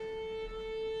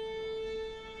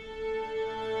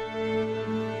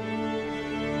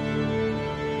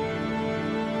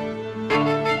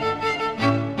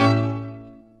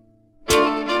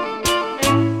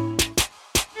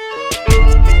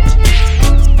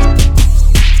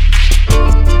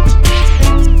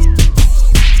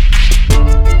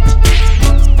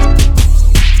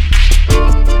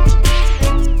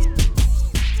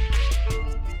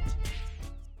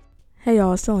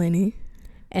it's Delaney.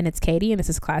 And it's Katie, and this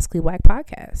is Classically Black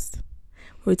Podcast.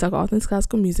 Where we talk all things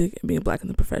classical music and being black in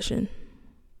the profession.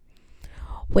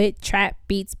 With trap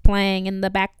beats playing in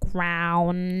the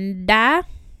background.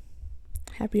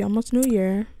 Happy almost New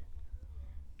Year.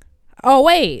 Oh,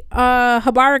 wait.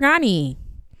 Habarigani.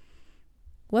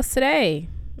 What's today?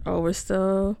 Oh, we're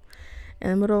still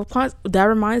in the middle of... That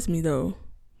reminds me, though,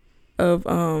 of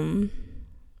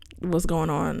what's going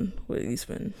on with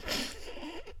Eastman.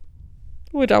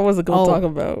 Which I wasn't going to talk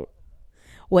about.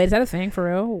 Wait, is that a thing for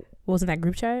real? Wasn't that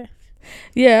group chat?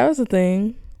 Yeah, that was a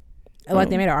thing. Like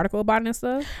they made an article about it and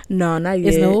stuff? No, not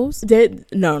yet. It's news?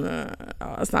 No,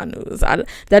 it's not news.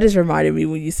 That just reminded me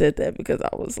when you said that, because I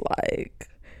was like,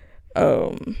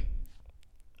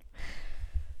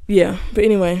 yeah. But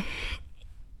anyway,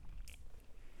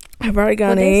 I've already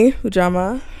got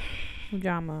Ujamaa.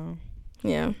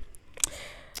 Yeah.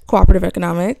 Cooperative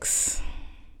economics.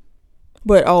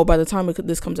 But by the time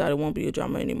this comes out, it won't be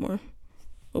Ujamaa anymore.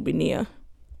 It'll be Nia.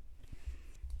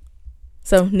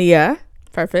 So Nia,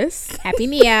 purpose. Happy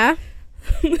Nia.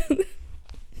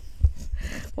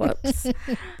 Whoops.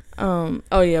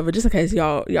 Oh yeah, but just in case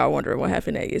y'all wondering what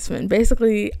happened at Eastman,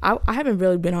 basically I haven't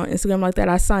really been on Instagram like that.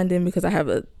 I signed in because I have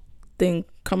a thing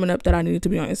coming up that I needed to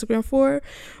be on Instagram for,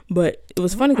 but it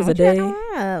was funny because the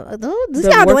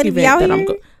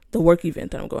work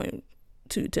event that I'm going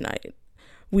to tonight,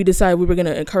 we decided we were going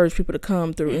to encourage people to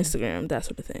come through Instagram, that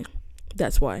sort of thing.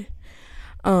 That's why.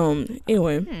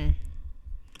 Anyway.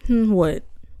 What?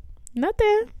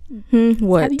 Nothing.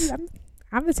 What?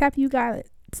 I'm just happy you got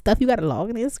stuff you got to log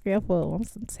in Instagram for. I'm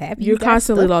just happy you're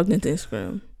constantly logged into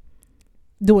Instagram.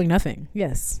 Doing nothing.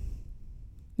 Yes.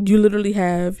 You literally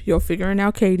have your Figuring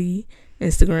Out Katie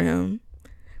Instagram,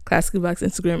 Classically Black's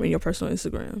Instagram, and your personal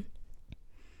Instagram.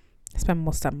 I spend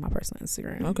most time on my personal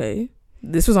Instagram. Okay.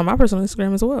 This was on my personal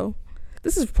Instagram as well.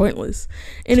 This is pointless.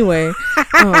 Anyway,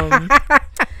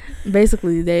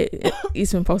 basically,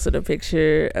 Eastman posted a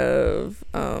picture of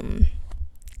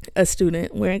a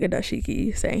student wearing a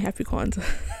dashiki saying Happy Kwanzaa.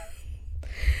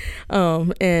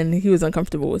 And he was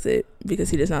uncomfortable with it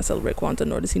because he does not celebrate Kwanzaa,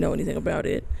 nor does he know anything about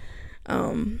it. The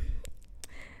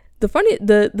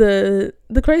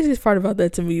craziest part about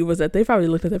that to me was that they probably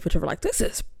looked at that picture and were like, this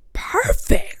is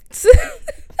perfect.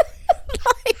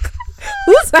 Like,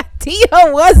 whose idea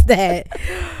was that?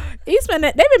 Eastman,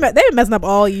 they've been messing up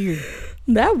all year.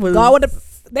 They've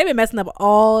been messing up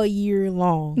all year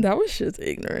long. That was just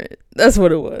ignorant. That's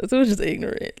what it was. It was just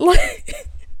ignorant.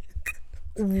 Like,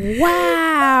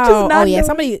 wow. Oh yeah,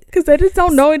 somebody, because they just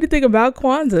don't know anything about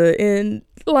Kwanzaa, and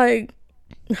like,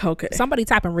 okay, somebody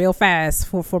typing real fast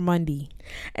for Monday.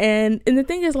 And the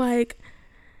thing is, like,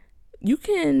 you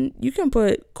can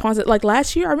put Kwanzaa, like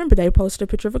last year I remember they posted a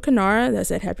picture of a Kinara that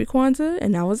said Happy Kwanzaa,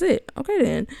 and that was it. Okay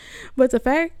then. But the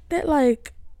fact that,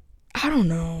 like, I don't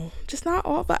know, just not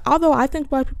all, but although I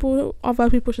think all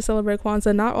black people should celebrate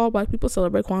Kwanzaa, not all black people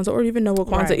celebrate Kwanzaa or even know what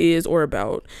Kwanzaa is or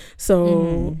about.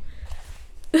 So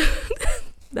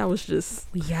that was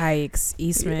just yikes.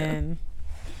 Eastman.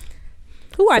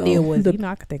 Yeah. Who idea was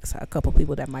I could think a couple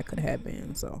people that might could have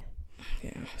been. So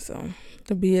yeah, so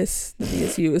the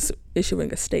BSU is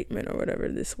issuing a statement or whatever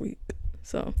this week.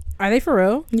 So are they for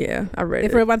real? Yeah, I read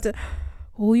it. For about to.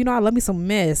 Oh, I love me some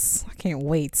Miss. I can't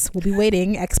wait. We'll be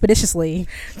waiting expeditiously.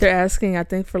 They're asking, I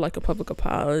think, for like a public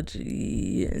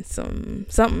apology and something.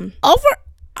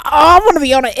 I want to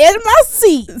be on the edge of my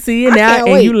seat. See, now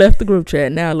and you left the group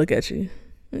chat. Now look at you.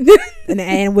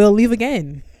 and we'll leave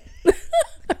again.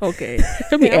 Okay,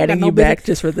 he'll be adding you back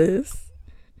just for this.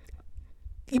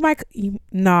 You might,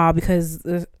 because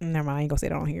never mind. I ain't gonna say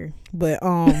that on here. But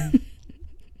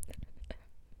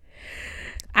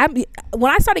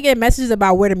when I started getting messages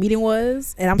about where the meeting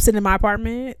was, and I'm sitting in my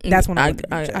apartment, that's when I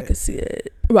could see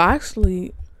it. Well,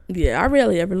 actually, yeah, I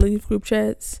rarely ever leave group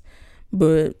chats,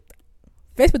 but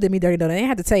Facebook did me dirty though. They didn't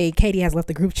have to tell you Katie has left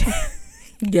the group chat.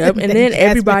 Yep, and then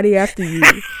everybody after you.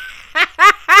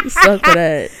 Stuck to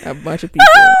that. A bunch of people.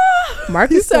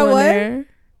 Marcus is still in there.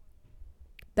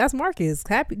 That's Marcus.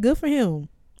 Happy, good for him.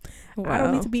 Wow. I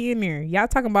don't need to be in there. Y'all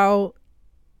talking about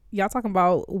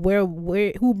where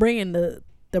who bringing the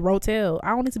rotel. I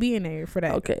don't need to be in there for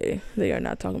that. Okay, they are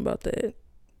not talking about that.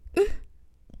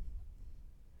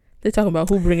 They're talking about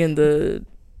who bringing the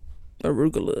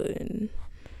arugula and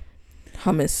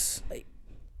hummus.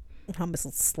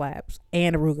 Hummus slaps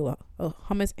and arugula. Oh,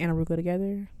 hummus and arugula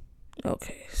together.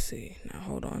 Okay, see, now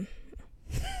hold on.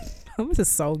 Hummus is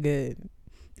so good.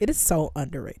 It is so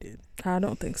underrated. I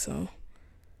don't think so.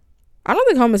 I don't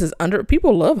think hummus is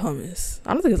people love hummus.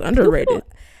 I don't think it's underrated.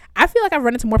 I feel like I've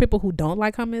run into more people who don't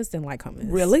like hummus than like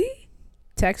hummus. Really?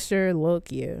 Texture,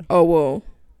 look, yeah. Oh, well.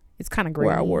 It's kind of great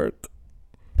where I work.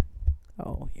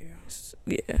 Oh yeah.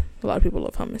 Yeah, a lot of people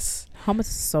love hummus. Hummus is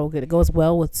so good. It goes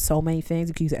well with so many things.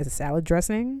 You can use it as a salad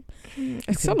dressing.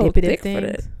 It's a little thick for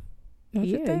that.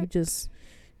 Yeah, you just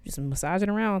massage it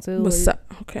around till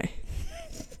okay.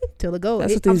 till it goes.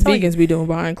 That's what these vegans be doing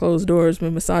behind closed doors, be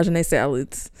massaging their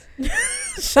salads.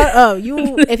 Shut up.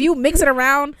 If you mix it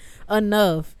around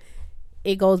enough,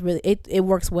 it goes really. It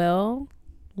works well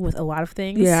with a lot of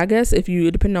things. Yeah, I guess if you,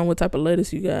 depending on what type of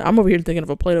lettuce you got. I'm over here thinking of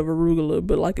a plate of arugula,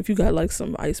 but like if you got like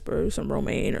some iceberg, some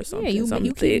romaine or something, you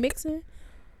thick. keep mixing.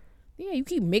 Yeah, you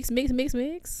keep mix.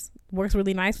 Works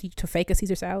really nice to fake a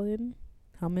Caesar salad.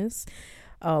 Hummus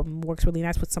works really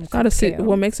nice with some cocktail.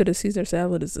 What makes it a Caesar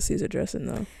salad is the Caesar dressing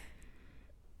though.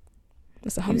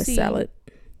 It's a hummus salad.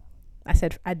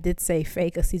 I did say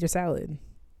fake a Caesar salad.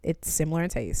 It's similar in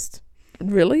taste.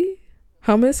 Really?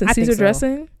 Hummus and Caesar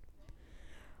dressing?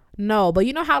 No, but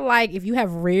you know how like if you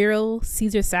have real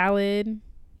Caesar salad,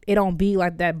 it don't be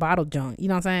like that bottle junk. You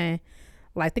know what I'm saying?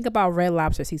 Like think about Red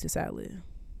Lobster Caesar salad.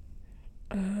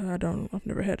 I've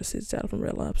never had a Caesar salad from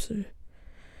Red Lobster.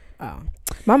 Oh,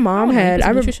 my mom had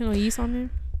nutritional yeast on there.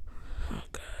 Oh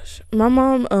gosh, my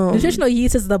mom. Nutritional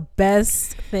yeast is the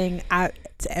best thing to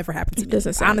ever happen to me. It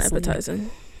doesn't sound honestly. appetizing.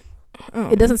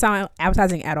 It doesn't sound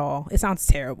appetizing at all. It sounds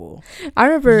terrible. I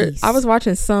remember yeast. I was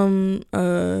watching some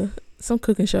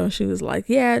cooking show and she was like,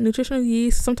 yeah, nutritional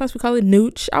yeast, sometimes we call it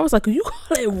nooch. I was like, you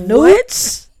call it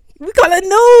nooch? We call it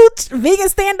nooch. Vegan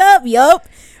stand up. Yup.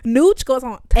 Nooch goes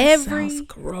on every sounds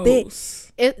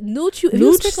gross.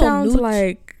 Nooch sounds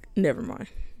like, never mind.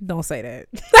 Don't say that.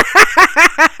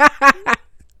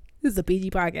 This is a PG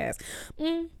podcast.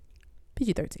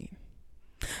 PG-13.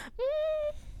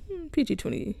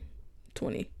 PG-20.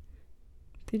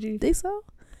 PG. Think so?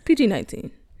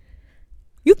 PG-19.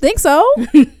 You think so?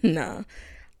 Nah.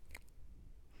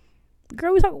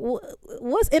 Girl, we talk.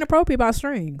 What's inappropriate about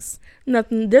strings?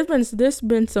 Nothing. There's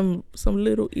been some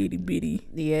little itty bitty.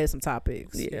 Yeah, some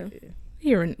topics. Yeah.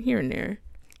 Here and there.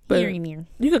 But here and there.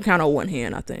 You can count on one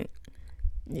hand, I think.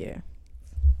 Yeah.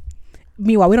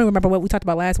 Meanwhile, we don't remember what we talked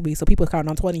about last week, so people counting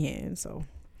on 20 hands. So,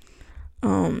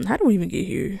 how do we even get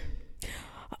here?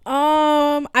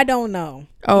 I don't know.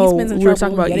 Oh, we were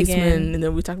talking about Eastman, and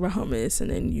then we talked about hummus,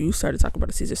 and then you started talking about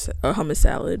a Caesar hummus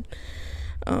salad.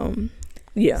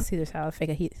 Yeah, Caesar salad, fake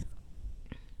a heat.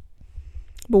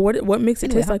 But what makes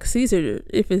it taste like Caesar?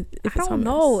 If it's I don't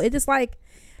know. It just like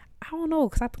I don't know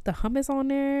because I put the hummus on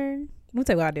there. Let me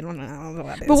tell you what I did. I don't know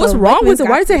what I did. But what's wrong with it?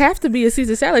 Why does it have to be a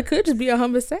Caesar salad? It could just be a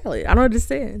hummus salad. I don't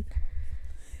understand.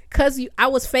 Cause I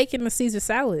was faking the Caesar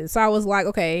salad, so I was like,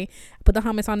 okay, I put the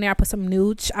hummus on there. I put some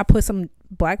nooch. I put some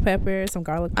black pepper, some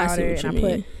garlic powder,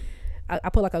 and I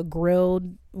put like a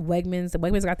grilled Wegmans. The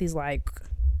Wegmans got these like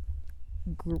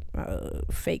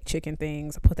fake chicken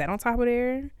things. I put that on top of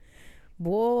there.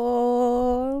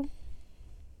 Boy,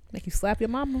 make you slap your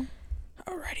mama.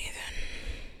 Alrighty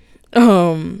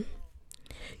then.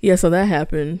 Yeah. So that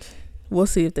happened. We'll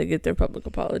see if they get their public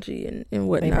apology and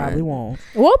whatnot. They probably won't.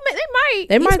 Well, they might.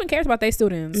 Eastman cares about their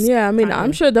students. Yeah, I mean,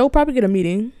 I'm sure they'll probably get a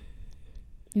meeting.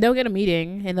 They'll get a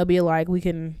meeting and they'll be like, we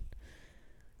can.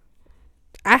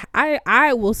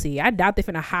 I will see. I doubt they're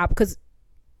finna hop because.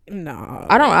 No,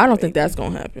 I don't think that's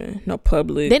gonna happen. No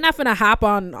public. They're not finna hop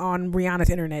on Rihanna's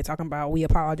internet talking about we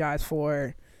apologize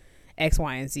for X,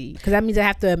 Y, and Z because that means they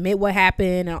have to admit what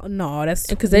happened. No, that's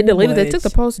because they deleted. They took the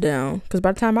post down because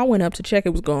by the time I went up to check, it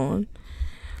was gone.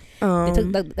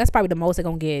 That's probably the most they're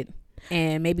gonna get,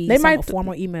 and maybe they might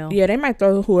formal email. Yeah, they might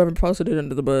throw whoever posted it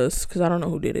under the bus because I don't know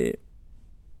who did it.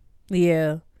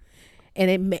 Yeah,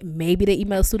 and maybe they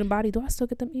email student body. Do I still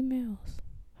get them emails?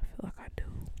 I feel like I do.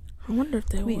 I wonder if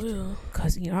they will.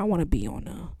 Because I want to be on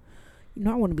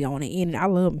the end. I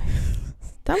love.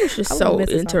 That was just so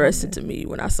interesting to me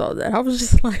when I saw that. I was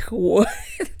just like, what?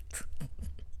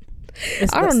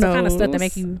 I don't know. The kind of stuff that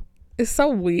make you. It's so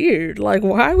weird. Like,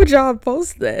 why would y'all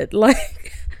post that?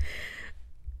 Like,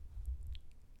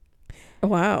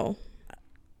 wow.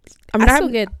 I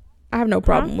mean, I have no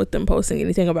problem with them posting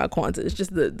anything about Kwanzaa. It's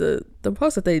just the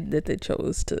post that they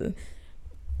chose to.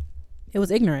 It was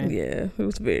ignorant. Yeah, it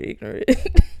was very ignorant.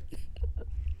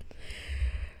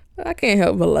 I can't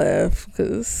help but laugh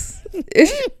because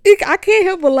I can't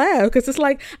help but laugh because it's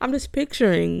like I'm just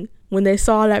picturing when they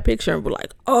saw that picture and were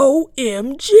like,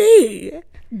 OMG.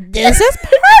 This is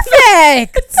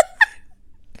perfect.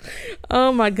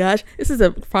 Oh my gosh. This is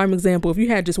a prime example. If you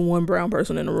had just one brown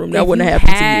person in the room, that wouldn't have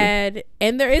happened to you.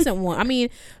 And there isn't one. I mean,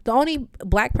 the only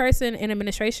black person in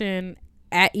administration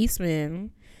at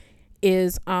Eastman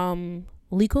is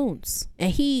Lee Koontz.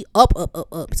 And he up.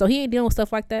 So he ain't dealing with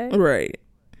stuff like that. Right.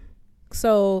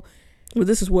 So Well,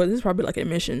 this is probably like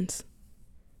admissions.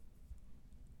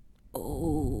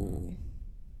 Oh,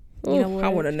 you know what? I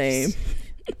want a name.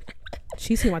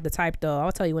 She seemed like the type though.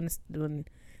 I'll tell you when.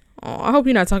 Oh, I hope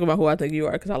you're not talking about who I think you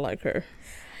are, because I like her.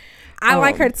 I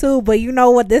like her too, but you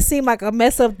know what? This seemed like a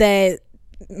mess up that.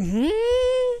 You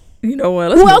know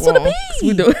what? Who else would it be?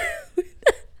 We do.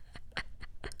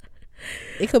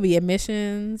 It could be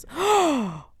admissions.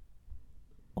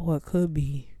 Or it could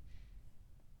be.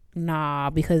 I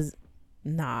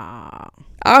don't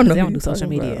know. They don't do social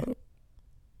media.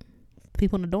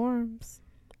 People in the dorms.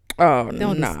 Oh, they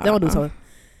don't do social.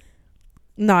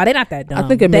 No, they're not that dumb. I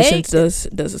think admissions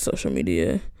does a social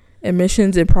media.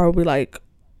 Admissions and probably like,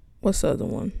 what's the other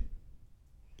one?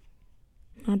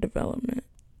 Not development.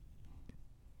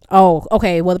 Oh,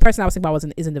 okay. Well, the person I was thinking about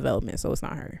is in development, so it's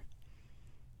not her.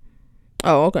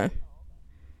 Oh, okay.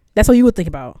 That's what you would think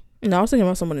about. No, I was thinking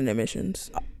about someone in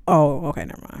admissions. Oh, okay.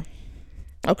 Never mind.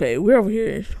 Okay, we're over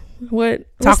here.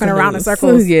 Talking around in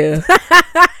circles. Yeah.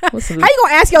 How you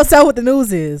gonna ask yourself what the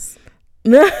news is?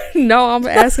 No, I'm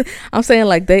asking. I'm saying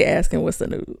like they asking what's the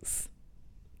news.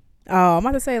 Oh, I'm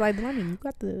about to say like the money. You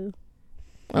got the.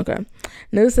 Okay,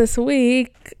 news this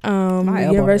week.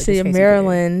 University of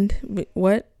Maryland.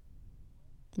 What?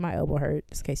 My elbow hurt.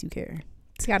 Just in case you care.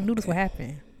 See, I knew this would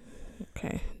happen.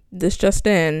 Okay, this just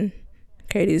in.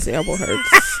 Katie's elbow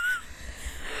hurts.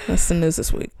 That's the news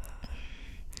this week.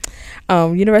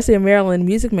 University of Maryland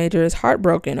music major is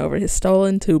heartbroken over his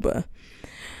stolen tuba.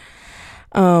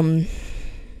 I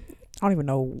don't even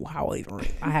know how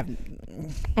I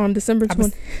haven't. On December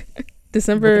 20th.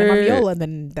 Looking at my viola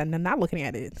and then I'm not looking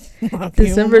at it.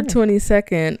 December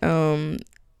 22nd,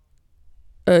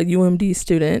 a UMD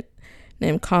student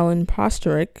named Colin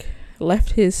Posterick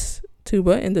left his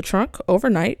tuba in the trunk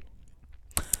overnight.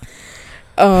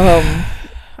 All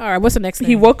right, what's the next thing?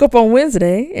 He woke up on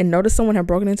Wednesday and noticed someone had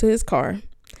broken into his car.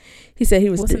 He said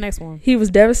he was. What's the next one? He was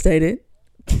devastated,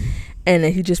 and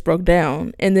then he just broke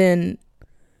down. And then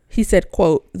he said,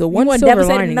 "quote The one you silver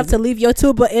devastated lining enough to leave your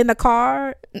tuba in the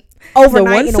car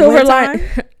overnight in the wintertime."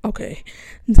 Okay,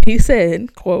 he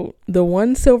said, "quote The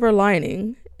one silver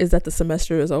lining is that the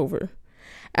semester is over."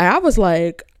 And I was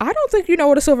like, I don't think you know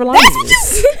what a silver lining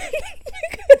is.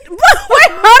 Wait,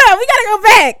 hold on. We gotta go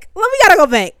back. We gotta go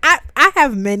back. I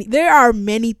have many. There are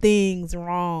many things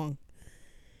wrong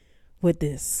with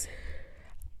this.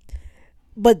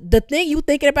 But the thing you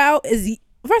thinking about is,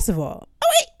 first of all,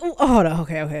 hold on.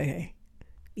 Okay.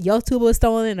 Your tuba is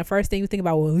stolen, and the first thing you think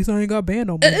about, well, at least I ain't got band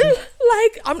no more.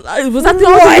 Was that the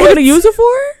only thing you were gonna use it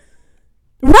for?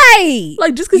 Right.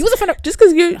 Like just because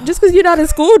you're not in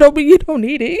school don't mean you don't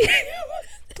need it.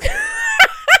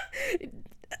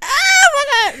 Oh my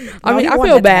god. I mean, I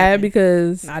feel bad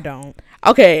because I don't.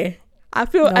 Okay. I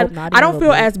feel I don't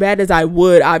feel bit. as bad as I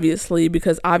would, obviously,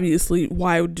 because obviously,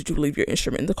 why did you leave your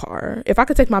instrument in the car? If I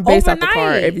could take my bass out the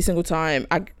car every single time,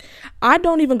 I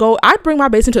don't even go. I'd bring my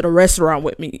bass into the restaurant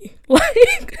with me.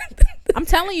 Like, I'm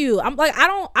telling you,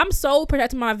 I'm so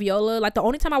protecting my viola. Like, the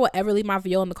only time I would ever leave my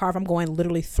viola in the car if I'm going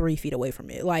literally 3 feet away from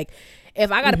it. Like, if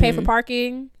I gotta pay for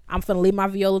parking, I'm gonna leave my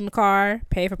viola in the car,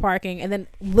 pay for parking, and then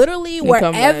literally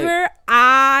wherever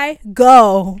I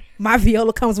go, my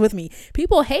viola comes with me.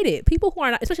 People hate it. People who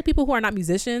are not, especially people who are not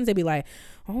musicians, they be like,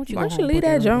 "Why don't you leave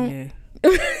that junk?"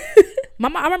 I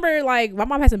remember, like, my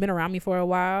mom hasn't been around me for a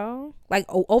while, like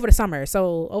over the summer.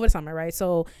 So over the summer, right?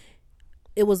 So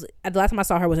it was the last time I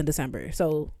saw her was in December.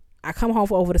 So I come home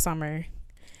for over the summer.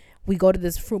 We go to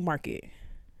this fruit market.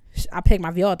 I pick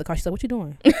my viola at the car. She's like, "What you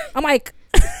doing?" I'm like,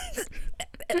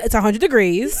 "It's 100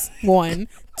 degrees. 1,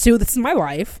 2, this is my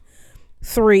life.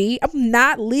 3, I'm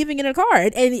not leaving it in a car.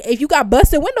 And if you got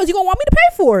busted windows, you gonna want me to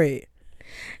pay for it."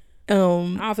 I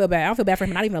don't feel bad. I don't feel bad for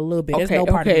him. Not even a little bit. There's no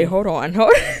part of me. Hold on.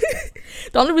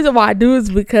 The only reason why I do is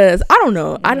because I don't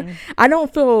know. I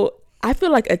don't feel. I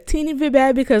feel like a teeny bit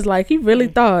bad because like he really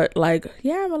thought like,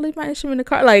 yeah, I'm gonna leave my instrument in the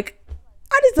car. Like,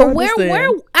 I just don't understand. Where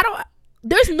I don't.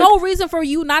 There's no reason for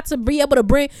you not to be able to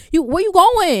bring you. Where you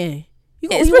going?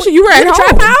 Especially you were at home.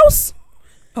 Trap house.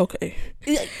 Okay.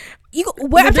 I'm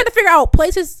trying to figure out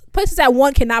places that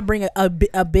one cannot bring a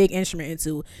big instrument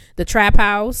into: the trap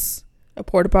house, a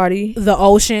porta potty, the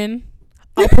ocean,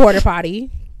 a porta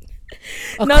potty,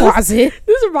 a closet.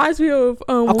 This reminds me of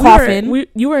a coffin.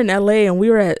 You were in LA and we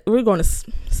were going to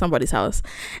somebody's house,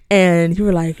 and you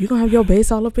were like, "You gonna have your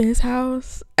bass all up in his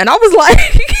house?" And I was like,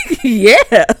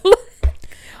 "Yeah."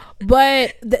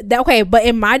 But okay, but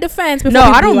in my defense, no,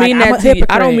 I don't mean that to you.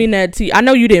 I don't mean that to you. I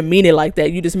know you didn't mean it like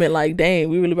that. You just meant like, dang,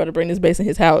 we really about to bring this bass in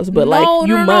his house. But like,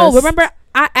 you must. Remember,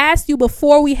 I asked you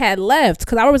before we had left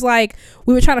because I was like,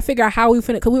 we were trying to figure out how we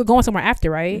finna, because we were going somewhere after,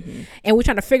 right? Mm-hmm. And we're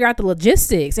trying to figure out the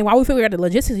logistics. And while we figure out the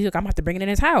logistics, he's like, I'm gonna have to bring it in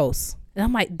his house. And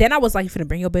I'm like, then I was like, you finna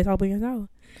bring your bitch all in his house?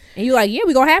 And you like, yeah,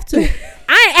 we gonna have to.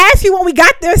 I ain't asked you when we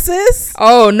got there, sis.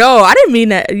 Oh no, I didn't mean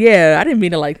that. Yeah, I didn't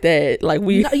mean it like that. Like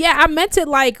we. No, yeah, I meant it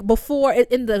like before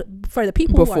for the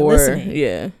people who are listening.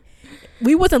 Yeah.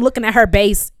 We wasn't looking at her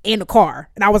base in the car,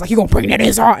 and I was like, "You gonna bring that in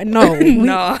his heart?" No,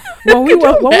 no. when we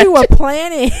were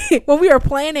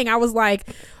planning, I was like,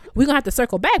 "We gonna have to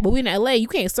circle back," but we in LA, you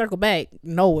can't circle back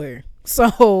nowhere.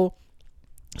 So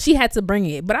she had to bring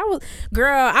it. But I was,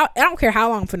 girl, I don't care how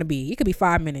long I'm finna be. It could be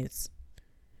 5 minutes.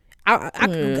 I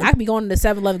could be going to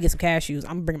 7-Eleven get some cashews.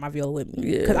 I'm bringing my viola with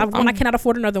me because I cannot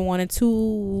afford another one. And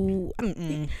two, yeah,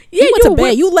 you went to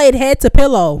bed. You laid head to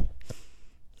pillow.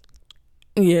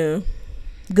 Yeah.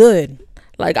 Good.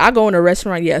 Like I go in a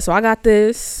restaurant, yeah, so I got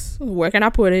this. Where can I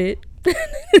put it?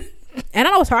 And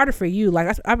I know it's harder for you.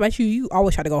 Like I bet you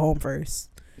always try to go home first.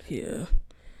 Yeah.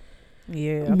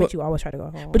 I bet you always try to go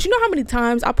home. But you know how many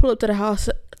times I pull up to the house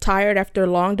tired after a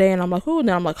long day and I'm like, oh,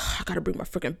 now I'm like, I gotta bring my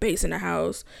freaking bass in the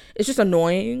house. It's just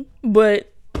annoying,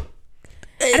 but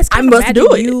I must do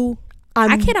it.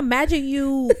 I can't imagine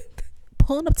you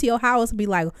pulling up to your house and be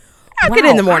like, wow, I'll get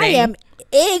in the morning. I am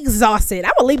exhausted.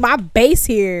 I will leave my bass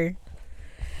here,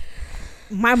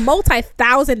 my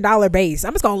multi-$1,000 bass.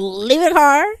 I'm just gonna leave it in the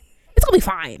car. It's gonna be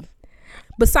fine.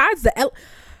 Besides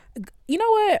you know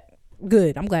what?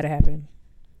 Good. I'm glad it happened.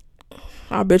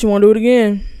 I bet you won't do it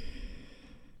again.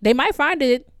 They might find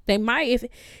it. They might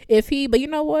if he. But you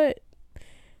know what?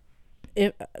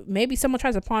 If maybe someone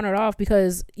tries to pawn it off,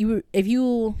 because if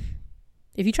you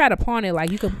try to pawn it,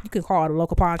 like you can call the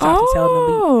local pawn shop and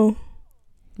tell them.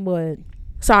 What?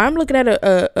 So I'm looking at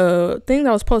a thing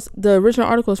that was posted. The original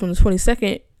article is from the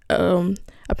 22nd.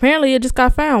 Apparently it just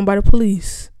got found by the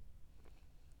police.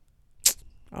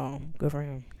 Oh, good for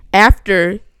him.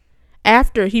 After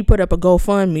he put up a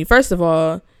GoFundMe. First of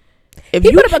all, if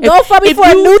he put up a GoFundMe for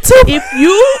a new tube.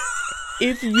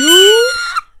 If you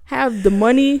have the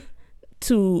money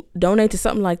to donate to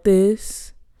something like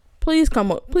this, please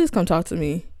come talk to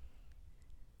me.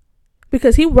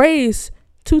 Because he raised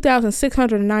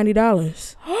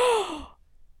 $2,690.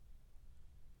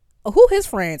 Who his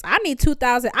friends? I need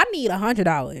 $2,000. I need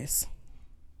 $100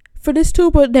 for this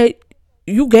tuba that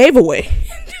you gave away.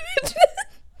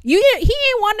 He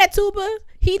ain't want that tuba.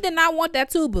 He did not want that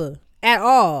tuba at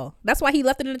all. That's why he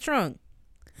left it in the trunk.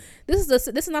 This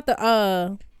is not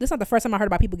the first time I heard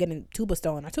about people getting tuba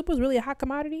stolen. Are tubas really a hot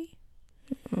commodity?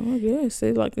 Oh yes,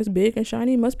 it's like it's big and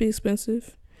shiny. It must be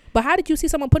expensive. But how did you see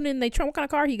someone putting it in their trunk? What kind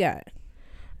of car he got?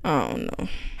 I don't know.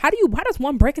 How does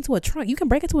one break into a trunk? You can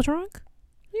break into a trunk?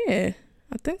 Yeah,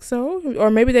 I think so. Or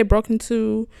maybe they broke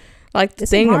into like the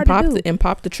thing and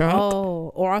popped the trunk.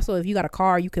 Oh, or also if you got a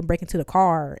car, you can break into the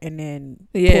car and then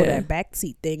pull that back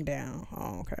seat thing down.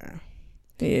 Oh, okay.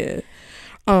 Yeah.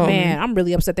 Man, I'm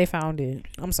really upset they found it.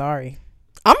 I'm sorry.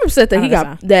 I'm upset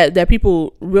that that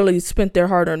people really spent their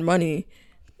hard-earned money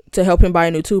to help him buy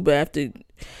a new tuba after.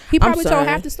 He probably told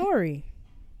half the story.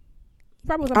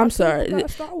 I'm sorry.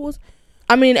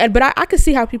 I mean, but I could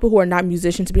see how people who are not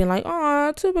musicians being like,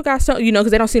 "Oh, tuba got so,"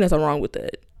 because they don't see nothing wrong with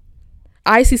it.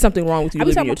 I see something wrong with you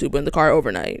leaving your tuba in the car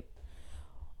overnight.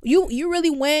 You really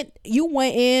went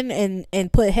in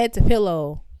and put head to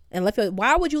pillow and left your.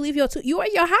 Why would you leave your tuba? You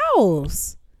at your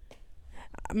house.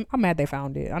 I'm mad they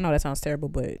found it. I know that sounds terrible,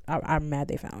 but I'm mad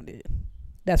they found it.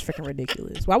 That's freaking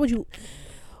ridiculous. Why would you?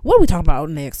 What are we talking about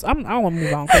next? I don't want to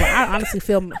move on because I honestly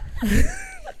feel.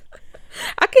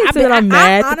 I can't say that I'm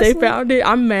mad that they found it.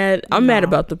 I'm mad. I'm mad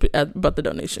about the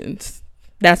donations.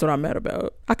 That's what I'm mad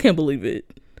about. I can't believe it.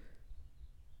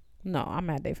 No, I'm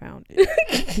mad they found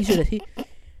it.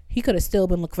 He could have still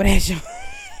been looking for that show.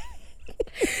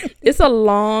 It's a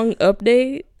long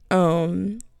update.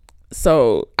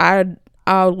 So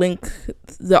I'll link.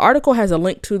 The article has a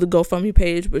link to the GoFundMe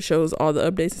page, but shows all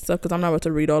the updates and stuff. Because I'm not about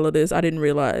to read all of this. I didn't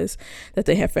realize that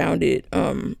they had found it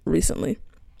recently.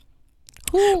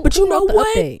 But you know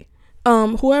what? Update?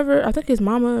 Whoever, I think his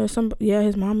mama or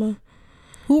his mama.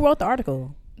 Who wrote the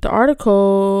article? The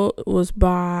article was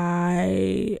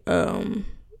by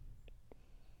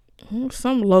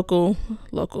some local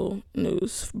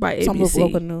news by ABC. Some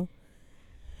local news.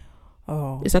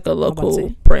 Oh, it's like a local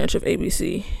branch of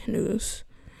ABC News.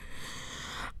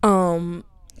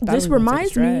 This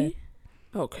reminds me.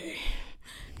 Okay,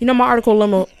 my article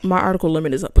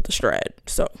limit is up with the Strad,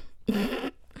 so.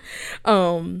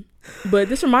 But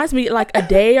this reminds me, like a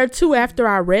day or two after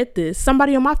I read this,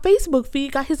 somebody on my Facebook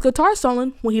feed got his guitar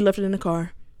stolen when he left it in the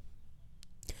car.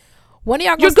 When are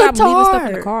y'all Your gonna stop leaving stuff in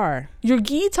guitar. the car? Your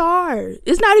guitar.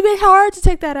 It's not even hard to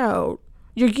take that out.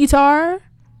 Your guitar,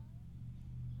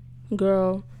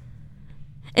 girl.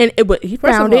 But he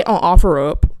First found of it on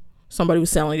OfferUp. Somebody was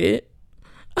selling it.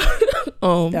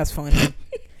 That's funny.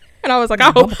 And I was like,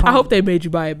 I hope they made you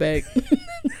buy it back.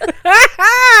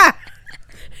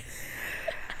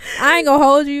 I ain't gonna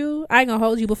hold you.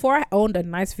 Before I owned a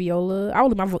nice viola, I would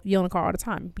leave my viola in the car all the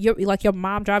time. Your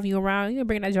mom driving you around, you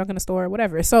bring that junk in the store,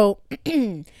 whatever. So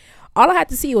all I had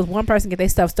to see was one person get their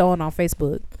stuff stolen on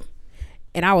Facebook.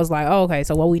 And I was like, oh, okay,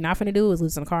 so what we not finna do is leave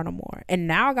this in the car no more. And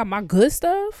now I got my good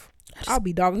stuff. I'll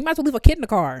be dogging. You might as well leave a kid in the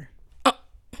car.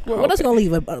 What else you gonna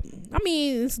leave? I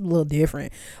mean, it's a little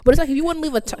different, but it's like if you wouldn't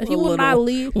leave if you would not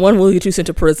leave, one will get you sent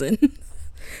to prison.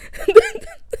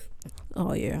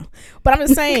 Oh yeah, but I'm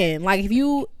just saying, like if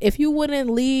you wouldn't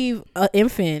leave an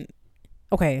infant,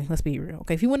 okay, let's be real.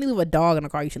 Okay, if you wouldn't leave a dog in the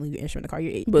car, you should leave your instrument in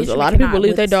the car. But a lot of people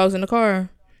leave their dogs in the car,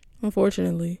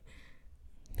 unfortunately.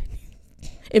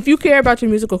 If you care about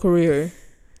your musical career,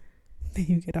 then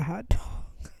you get a hot dog.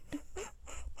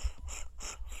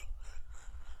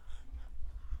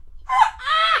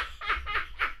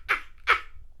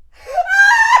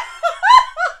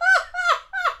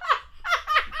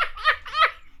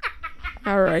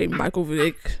 all right, Michael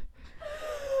Vick.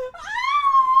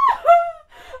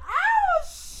 Oh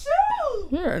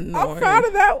shoot! You're annoying. I'm proud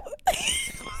of that one.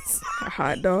 A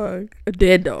hot dog, a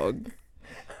dead dog.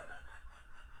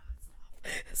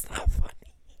 It's not funny.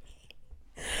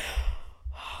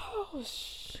 Oh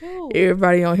shoot!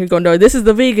 Everybody on here gonna know this is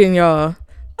the vegan, y'all.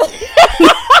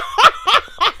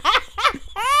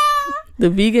 The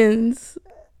vegans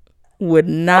would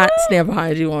not stand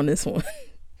behind you on this one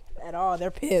at all.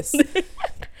 They're pissed.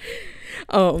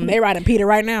 They riding Peter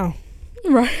right now.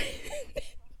 Right.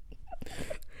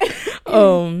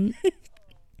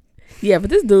 Yeah, but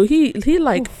this dude, he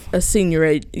like a senior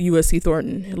at USC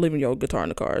Thornton, leaving your guitar in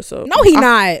the car. So no, he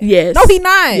not. Yes, no, he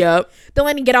not. Yep.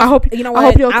 Delaney, get off. I hope you know what. I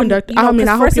hope your conductor. I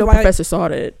hope your all, professor saw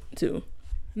that too.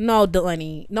 No,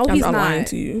 Delaney. No, I'm he's not not lying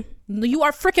to you. You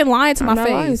are freaking lying to I'm my not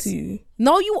face. lying to you.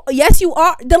 No, yes, you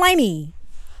are, Delaney.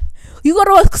 You go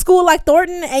to a school like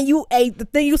Thornton, and the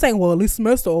thing you saying, well, at least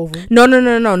semester over. No,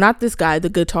 not this guy, the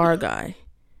guitar guy.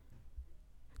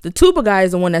 The tuba guy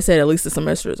is the one that said at least the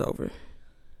semester is over.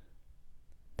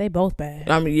 They both bad.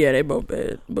 I mean, yeah, they both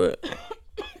bad, but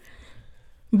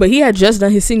he had just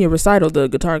done his senior recital. The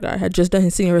guitar guy had just done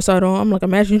his senior recital. I'm like,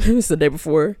 imagine this the day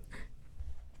before.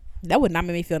 That would not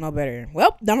make me feel no better.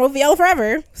 Well, done with VL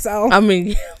forever. So I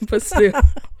mean, but still,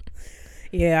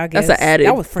 yeah, I guess that's an added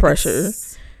that was pressure.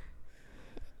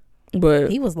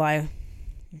 But he was like,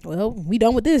 "Well, we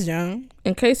done with this, John.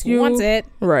 In case you want it,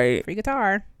 right? Free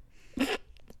guitar."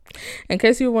 In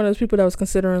case you're one of those people that was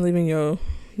considering leaving your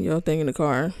thing in the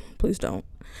car, please don't.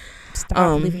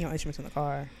 Stop leaving your instruments in the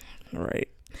car. Right.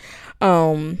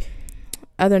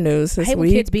 Other news this I hate week.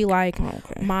 when kids be like,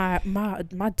 okay. my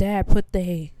dad put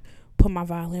my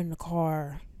violin in the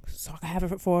car so I can have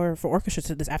it for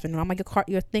orchestra this afternoon. I'm like,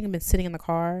 your thing been sitting in the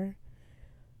car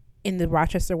in the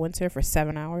Rochester winter for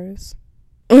 7 hours.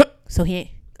 So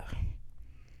he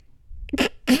ain't.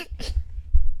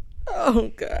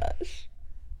 Oh gosh.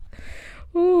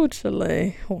 Ooh,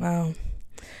 Chile. Wow.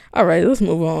 All right, let's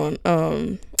move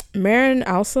on. Marin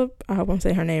Alsop, I hope I'm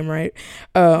saying her name right,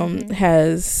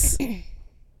 has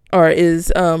or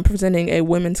is presenting a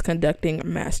women's conducting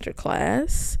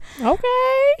masterclass.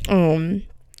 Okay.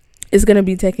 It's going to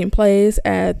be taking place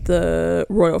at the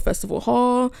Royal Festival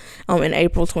Hall in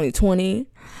April 2020.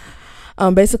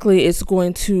 Basically, it's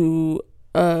going to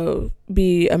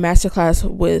be a masterclass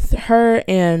with her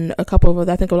and a couple of,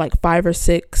 I think, like 5 or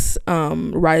 6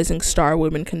 rising star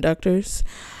women conductors.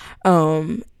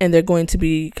 And they're going to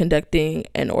be conducting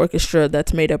an orchestra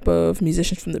that's made up of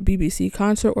musicians from the BBC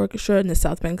Concert Orchestra and the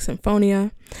South Bank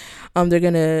Symphonia. They're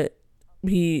gonna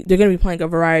be playing a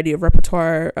variety of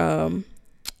repertoire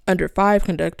under 5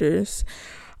 conductors,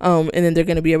 and then they're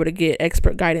gonna be able to get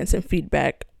expert guidance and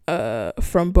feedback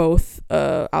from both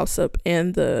Alsop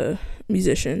and the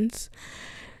musicians.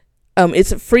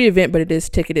 It's a free event, but it is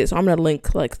ticketed, so I'm gonna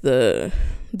link like the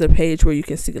page where you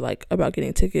can see like about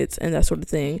getting tickets and that sort of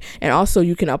thing, and also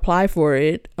you can apply for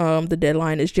it. The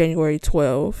deadline is January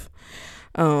 12th.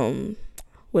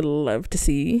 Would love to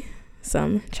see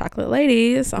some chocolate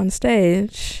ladies on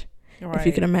stage, right, if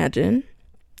you can imagine.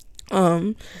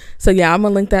 So yeah, I'm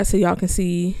gonna link that so y'all can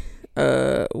see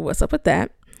what's up with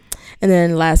that. And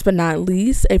then last but not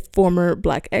least, a former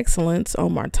Black Excellence,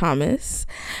 Omar Thomas,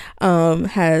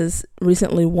 has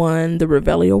recently won the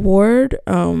Reveille Award,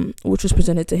 which was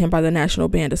presented to him by the National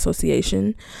Band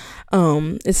Association.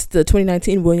 It's the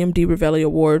 2019 William D. Reveille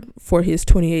Award for his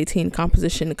 2018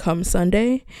 composition Come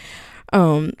Sunday.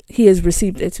 He has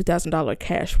received a $2,000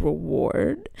 cash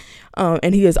reward,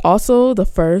 and he is also the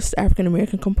first African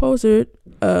American composer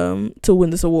to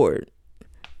win this award.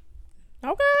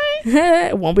 Okay.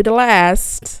 It won't be the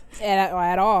last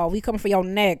at all. We coming for your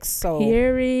next. So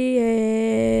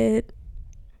period.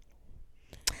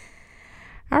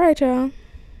 All right, y'all.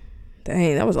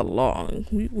 Dang, that was a long.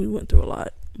 We went through a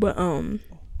lot, but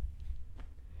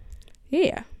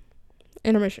yeah.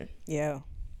 Intermission. Yeah.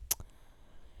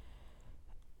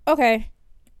 Okay.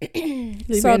 Leave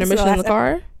your intermission in the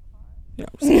car. No,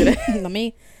 just kidding.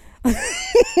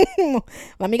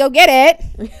 let me go get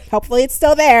it. Hopefully it's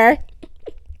still there.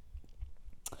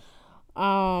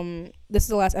 This is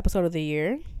the last episode of the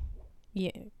year.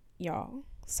 Yeah, y'all.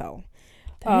 So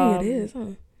dang, it is, huh?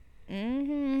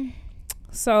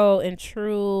 So in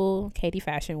true Katie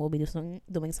fashion, we'll be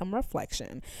doing some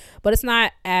reflection, but it's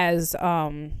not as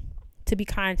to be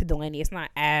kind to Delaney, it's not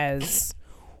as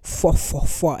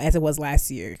as it was last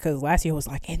year, because last year was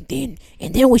like and then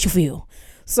what you feel.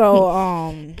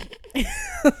 So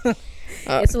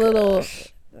it's a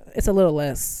little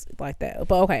less like that,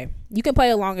 but okay, you can play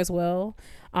along as well.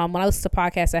 When I listen to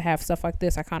podcasts that have stuff like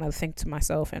this, I kind of think to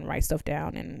myself and write stuff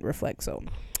down and reflect. So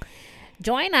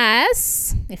join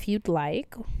us if you'd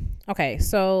like. Okay,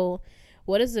 so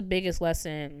what is the biggest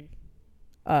lesson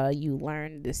you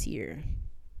learned this year?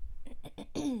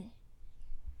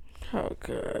 Oh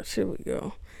gosh, here we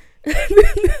go.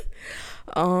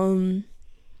 I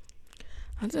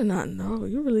did not know.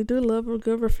 You really do love a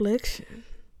good reflection.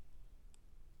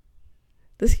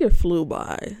 This year flew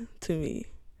by to me.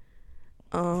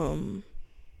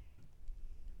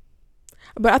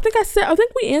 But I think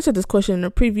we answered this question in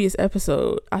a previous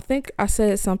episode. I think I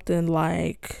said something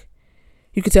like,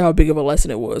 you could tell how big of a lesson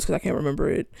it was because I can't remember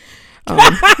it.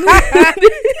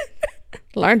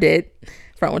 Learned it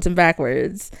frontwards and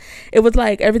backwards. It was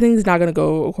like everything's not gonna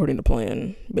go according to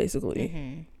plan,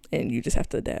 basically, and you just have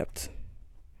to adapt.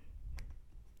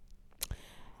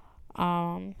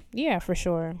 Yeah, for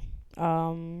sure.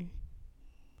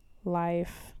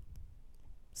 Life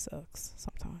sucks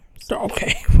sometimes.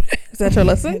 Okay. Is that your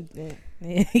lesson?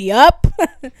 Yup.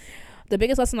 The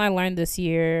biggest lesson I learned this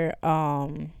year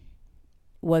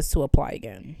was to apply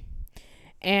again.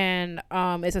 And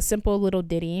it's a simple little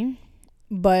ditty,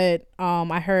 but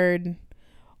I heard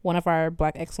one of our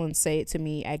Black Excellence say it to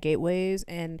me at Gateways,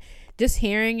 and just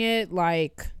hearing it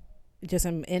like just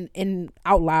in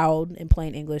out loud in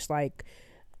plain English, like,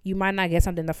 you might not get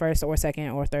something the first or second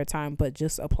or third time, but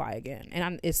just apply again.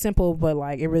 And it's simple, but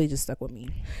like it really just stuck with me.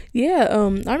 Yeah,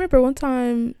 I remember one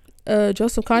time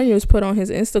Joseph Conyers put on his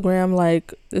Instagram,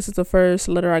 like, this is the first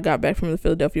letter I got back from the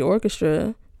Philadelphia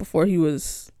Orchestra before he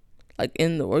was like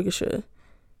in the orchestra.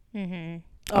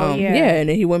 Oh yeah, and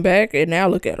then he went back, and now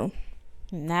look at him.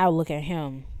 Now look at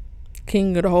him,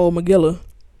 king of the whole Megillah.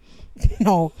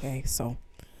 Okay,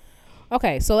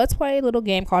 so let's play a little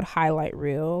game called Highlight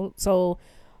Reel. So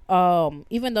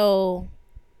even though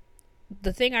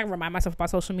the thing I remind myself about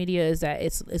social media is that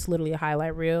it's literally a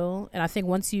highlight reel, and I think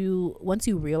once you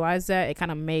realize that, it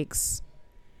kind of makes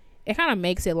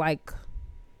it like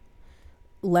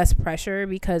less pressure,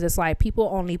 because it's like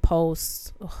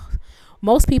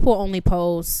most people only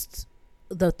post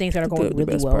the things that are going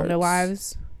really well in their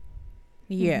lives.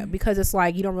 Yeah, because it's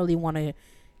like you don't really want to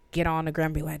get on the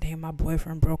ground and be like, damn, my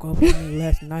boyfriend broke up with me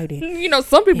last night. And,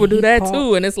 some people do that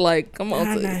too, and it's like, come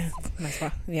on. That's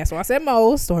why I said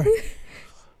most. Or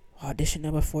audition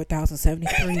number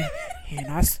 4073, and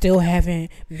I still haven't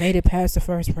made it past the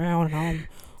first round, and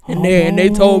they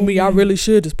told me I really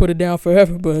should just put it down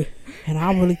forever, but and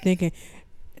I'm really thinking,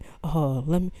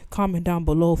 let me comment down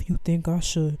below if you think I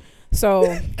should.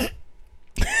 So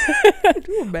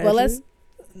well, let's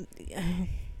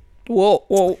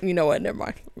Whoa, you know what? Never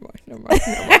mind.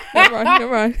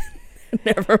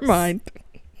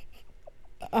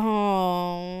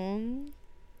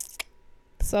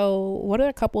 So what are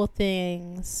a couple of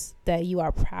things that you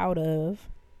are proud of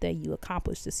that you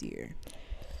accomplished this year?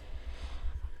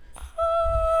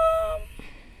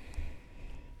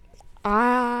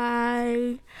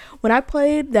 When I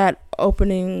played that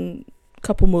opening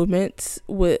couple movements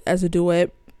as a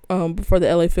duet before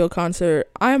the LA Phil concert,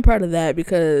 I am proud of that,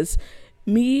 because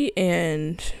me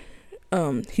and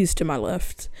he's to my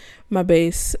left, my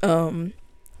bass,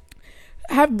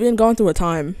 have been going through a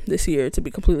time this year, to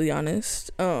be completely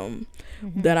honest.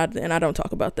 That I don't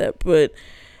talk about that, but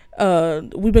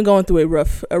we've been going through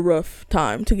a rough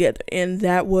time together, and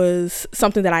that was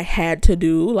something that I had to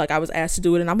do. Like, I was asked to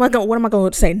do it, and I'm like, what am I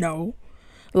going to say no?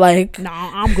 Like, no,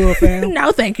 I'm good, fam.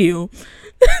 No, thank you.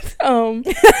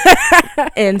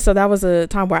 And so that was a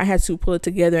time where I had to pull it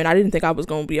together, and I didn't think that was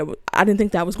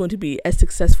going to be as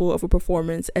successful of a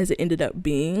performance as it ended up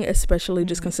being, especially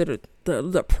just consider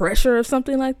the pressure of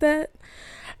something like that.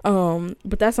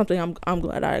 But that's something I'm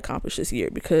glad I accomplished this year,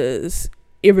 because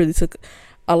it really took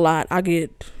a lot. I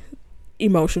get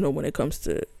emotional when it comes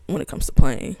to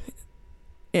playing,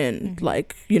 and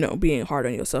like, you know, being hard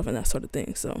on yourself and that sort of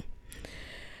thing. So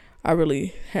I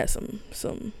really had some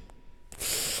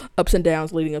ups and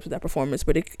downs leading up to that performance,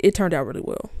 but it turned out really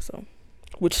well. So,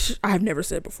 which I have never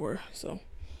said before. So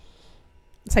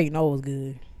that's how you know it was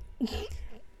good.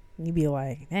 You be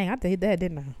like, dang, I did that,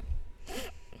 didn't I?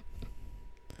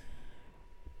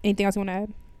 Anything else you want to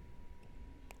add?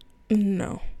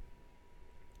 No.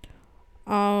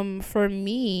 For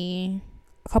me,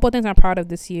 a couple of things I'm proud of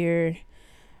this year.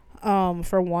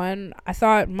 For one, I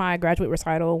thought my graduate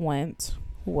recital went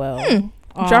well.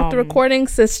 Drop the recording,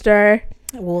 sister.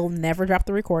 We'll never drop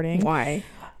the recording. Why?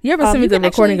 You ever send me the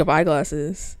recording of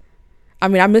Eyeglasses? I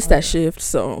mean, I missed that shift,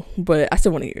 so, but I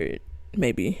still want to hear it.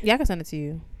 Maybe. Yeah, I can send it to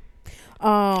you.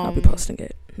 I'll be posting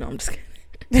it. No, I'm just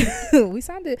kidding. We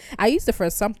sounded. I used it for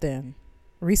something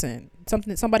recent.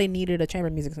 Somebody needed a chamber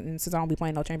music, and since I don't be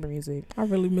playing no chamber music, I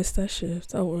really missed that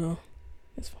shift. Oh well,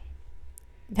 it's fine.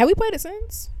 Have we played it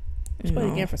since? Let's play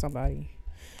it again for somebody.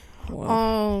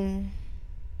 Well.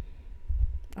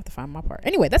 I have to find my part.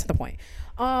 Anyway, that's the point.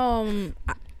 I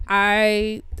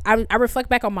reflect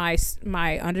back on my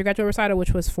undergraduate recital,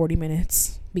 which was 40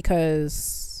 minutes,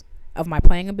 because of my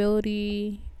playing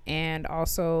ability and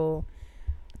also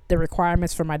the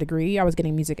requirements for my degree. I was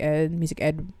getting music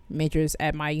ed majors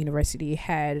at my university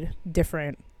had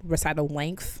different recital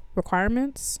length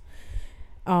requirements.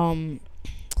 So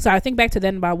I think back to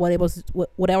then about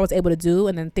what I was able to do,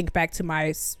 and then think back to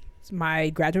my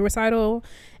graduate recital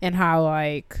and how,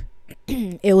 like,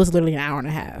 it was literally an hour and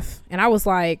a half, and I was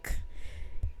like,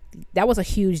 that was a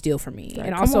huge deal for me. Like,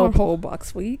 and also a whole box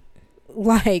suite,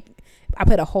 like, I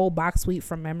played a whole box suite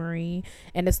from memory,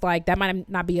 and it's like, that might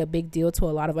not be a big deal to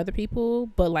a lot of other people,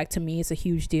 but like, to me it's a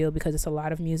huge deal because it's a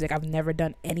lot of music. I've never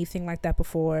done anything like that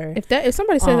before. If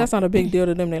somebody says that's not a big deal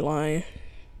to them, they lying.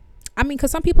 I mean,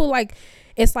 because some people, like,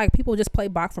 it's like people just play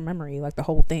Bach from memory, like the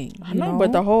whole thing. I know,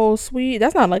 but the whole suite,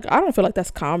 that's not, like, I don't feel like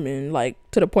that's common, like,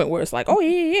 to the point where it's like, oh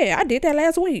yeah, I did that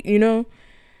last week, you know?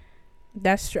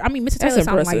 That's true. I mean, Mr. Taylor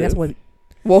sounds like that's what.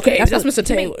 Well, okay, that's Mr.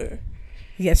 Taylor.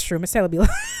 Yes, true. Mr. Taylor be like,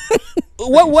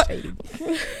 what?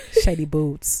 Shady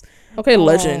boots. Okay,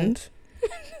 legend.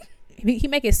 He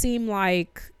make it seem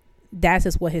like that's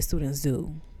just what his students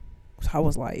do. So I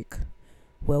was like,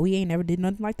 well, we ain't never did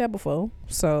nothing like that before.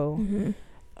 So,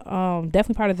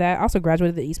 definitely part of that. I also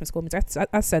graduated the Eastman School of Music.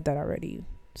 I said that already,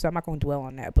 so I'm not going to dwell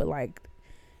on that. But like,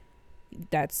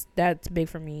 that's big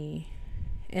for me.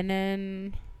 And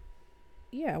then,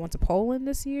 yeah, I went to Poland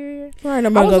this year. Right,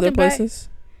 among other places.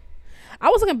 I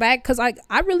was looking back because I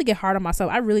really get hard on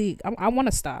myself. I want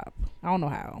to stop. I don't know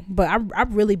how, but I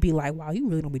really be like, wow, you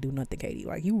really don't be doing nothing, Katie.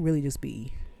 Like, you really just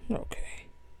be okay.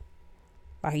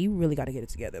 Like, you really got to get it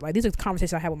together. Like, these are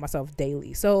conversations I have with myself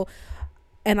daily. So,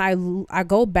 and I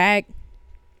go back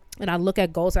and I look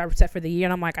at goals that I set for the year,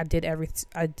 and I'm like, I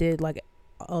did like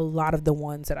a lot of the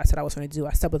ones that I said I was going to do.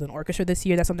 I subbed with an orchestra this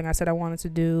year. That's something I said I wanted to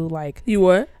do. Like, you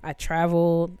what? I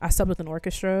traveled. I subbed with an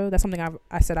orchestra. That's something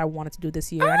I said I wanted to do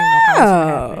this year. I didn't know how it's going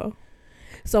to happen.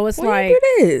 So it's like, you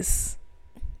do this?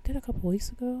 Did a couple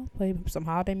weeks ago. Played some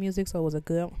holiday music, so it was a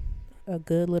good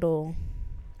little.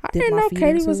 I didn't know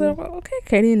Katie was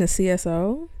Katie in the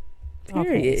CSO. Period.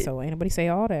 Okay, so ain't nobody say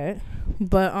all that,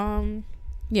 but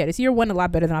yeah, this year went a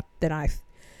lot better than I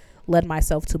led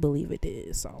myself to believe it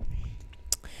did. So,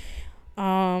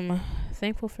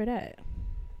 thankful for that.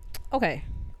 Okay,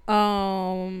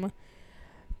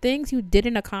 things you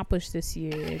didn't accomplish this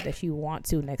year that you want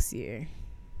to next year.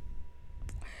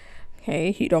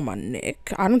 Okay, heat on my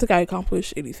neck. I don't think I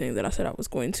accomplished anything that I said I was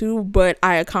going to, but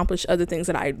I accomplished other things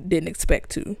that I didn't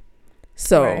expect to.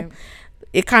 So right.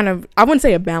 It kind of, I wouldn't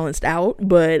say it balanced out,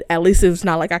 but at least it's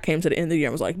not like I came to the end of the year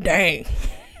and was like, dang,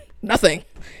 nothing,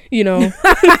 you know.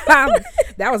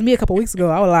 That was me a couple weeks ago.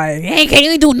 I was like, hey, can't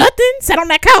even do nothing? Sat on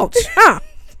that couch, huh?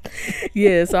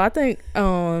 Yeah, so I think,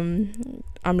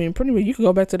 I mean, pretty much you can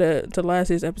go back to last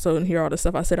year's episode and hear all the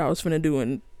stuff I said I was finna do,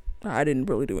 and I didn't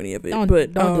really do any of it. Don't do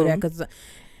that, because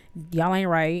y'all ain't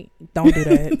right. Don't do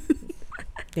that.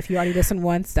 If you already listened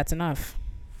once, that's enough.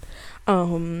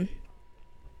 I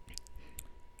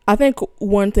think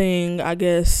one thing, I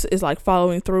guess, is like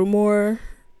following through more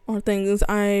on things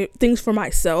for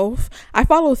myself. I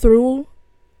follow through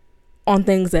on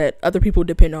things that other people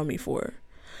depend on me for,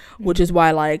 which is why,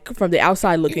 like, from the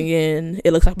outside looking in,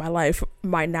 it looks like my life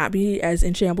might not be as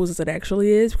in shambles as it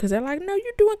actually is, because they're like, no,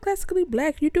 you're doing Classically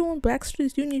Black, you're doing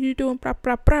Backstreet Union, you're doing blah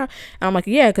blah blah, and I'm like,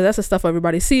 yeah, because that's the stuff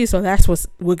everybody sees, so that's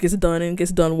what gets done and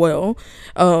gets done well.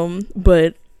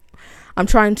 But I'm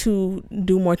trying to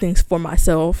do more things for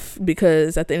myself,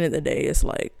 because at the end of the day, it's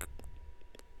like,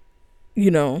 you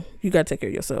know, you gotta take care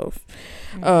of yourself.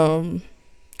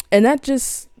 And that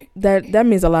just that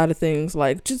means a lot of things,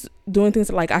 like just doing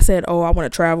things like I said, oh, I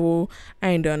want to travel.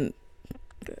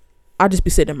 I'll just be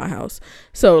sitting in my house.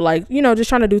 So, like, you know, just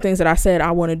trying to do things that I said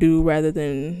I want to do rather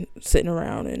than sitting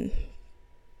around and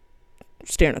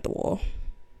staring at the wall.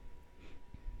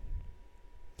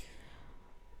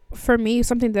 For me,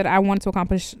 something that I want to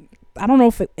accomplish, I don't know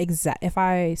if if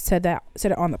I said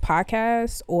it on the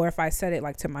podcast or if I said it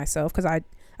like to myself, because I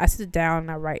sit down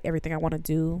and I write everything I want to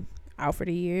do out for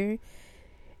the year.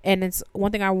 And it's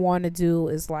one thing I want to do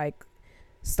is like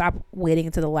stop waiting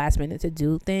until the last minute to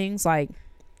do things. Like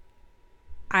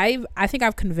I think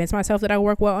I've convinced myself that I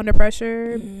work well under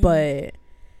pressure, but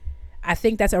I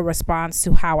think that's a response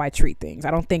to how I treat things. I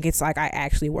don't think it's like I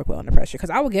actually work well under pressure, because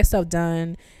I will get stuff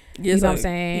done. You know what I'm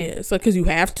saying? Yeah, it's like because you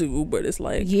have to, but it's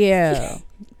like, yeah.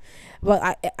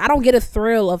 But I don't get a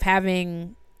thrill of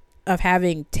having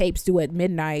tapes due at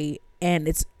midnight and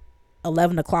it's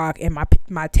 11 o'clock and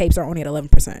my tapes are only at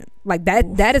 11%. Like that.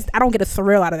 Oof. That is, I don't get a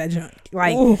thrill out of that junk.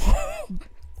 Like,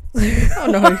 I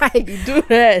don't know how you do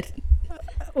that.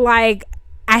 Like,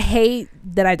 I hate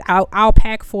that I'll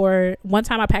pack for, one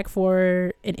time I packed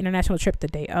for an international trip the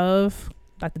day of,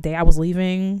 like the day I was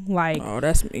leaving. Like, oh,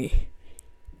 that's me.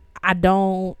 I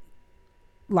don't,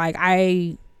 like,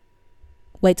 I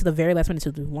wait till the very last minute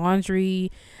to do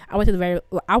laundry.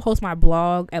 I'll post my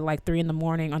blog at like 3 a.m.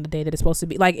 on the day that it's supposed to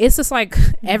be. Like, it's just like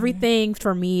everything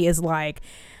for me is like,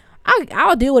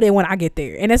 I'll deal with it when I get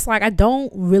there. And it's like, I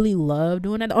don't really love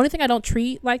doing that. The only thing I don't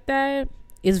treat like that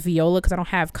is Viola, because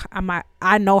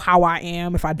I know how I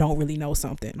am if I don't really know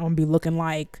something. I'm gonna be looking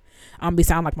like, I'm gonna be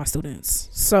sounding like my students.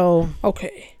 So,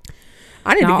 okay.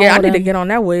 I need to get on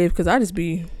that wave, because I just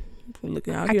be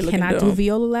looking out here. I cannot do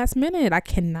Viola last minute. I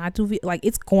cannot do like,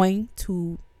 it's going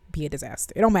to be a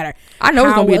disaster. It don't matter. I know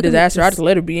it's gonna be a disaster. I just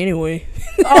let it be anyway.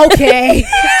 Okay.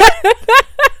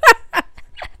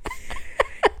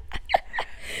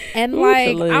 And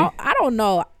like, I don't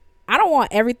know. I don't want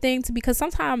everything to, because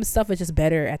sometimes stuff is just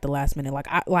better at the last minute.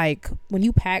 Like when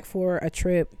you pack for a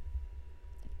trip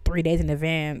 3 days in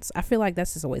advance, I feel like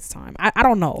that's just a waste of time. I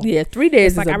don't know. Yeah, 3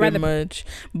 days is a bit much.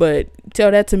 But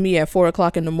tell that to me at 4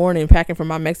 o'clock in the morning, packing for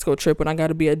my Mexico trip when I got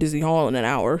to be at Disney Hall in an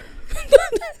hour.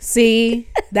 See,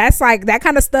 that's like that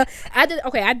kind of stuff.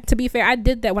 To be fair, I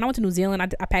did that when I went to New Zealand.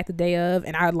 I packed the day of,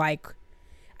 and I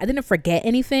didn't forget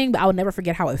anything, but I would never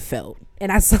forget how it felt.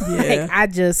 And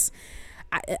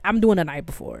I'm doing the night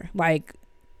before, like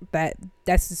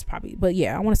that's just probably. But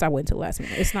yeah, I want to start waiting till the last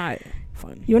minute. It's not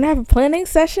fun. You want to have a planning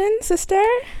session, sister?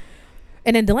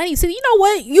 And then Delaney said, you know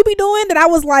what you be doing that I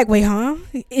was like, wait, huh?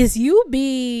 Is you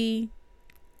be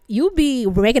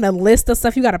making a list of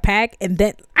stuff you gotta pack, and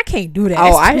then I can't do that.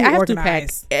 Oh, I have to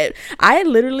pack. I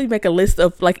literally make a list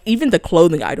of like even the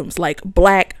clothing items, like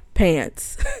black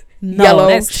pants,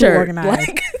 yellow shirt,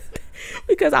 like,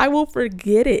 because I will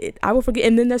forget it.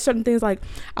 And then there's certain things like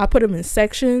I put them in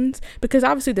sections, because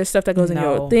obviously there's stuff that goes in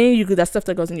your thing. That's stuff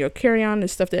that goes in your carry-on.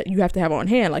 There's stuff that you have to have on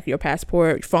hand, like your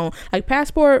passport, your phone, like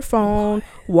passport, phone,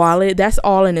 wallet. That's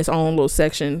all in its own little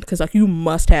section, because like you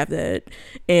must have that,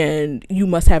 and you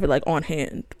must have it like on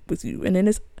hand with you. And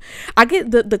then I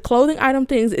get the clothing item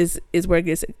things is where it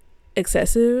gets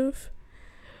excessive.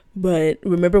 But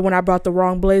remember when I brought the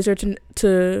wrong blazer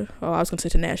to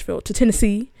Nashville, to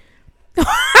Tennessee.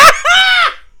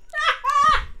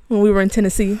 When we were in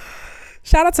Tennessee.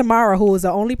 Shout out to Mara, who is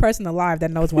the only person alive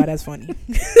that knows why that's funny.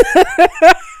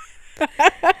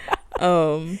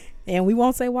 And we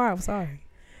won't say why. I'm sorry.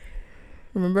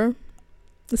 Remember?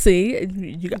 See,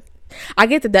 I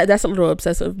get that's a little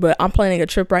obsessive, but I'm planning a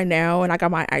trip right now, and I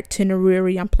got my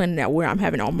itinerary. I'm planning out where I'm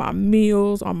having all my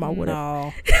meals, on my whatever.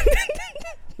 No.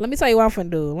 Let me tell you what I'm gonna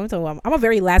do. I'm a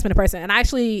very last minute person, and I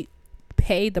actually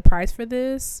paid the price for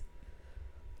this.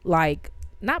 Like,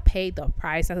 not paid the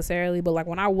price necessarily, but like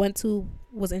when I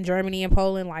was in Germany and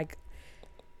Poland, like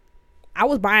I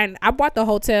bought the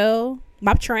hotel.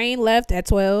 My train left at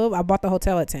 12. I bought the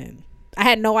hotel at 10. I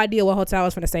had no idea what hotel I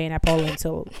was going to stay in at Poland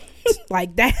until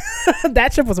like that.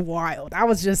 That trip was wild. I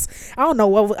don't know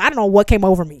what came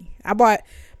over me. I bought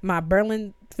my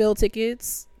Berlin Phil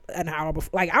tickets an hour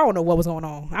before. Like, I don't know what was going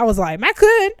on. I was like, Matt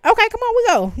could. Okay, come on, we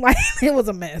go. Like, it was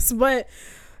a mess. But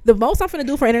the most I'm finna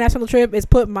do for an international trip is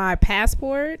put my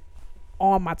passport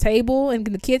on my table in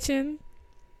the kitchen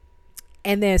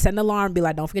and then set an alarm and be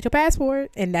like, don't forget your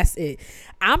passport. And that's it.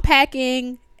 I'm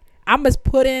packing. I'm just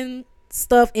putting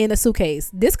stuff in a suitcase.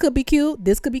 This could be cute.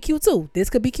 This could be cute too. This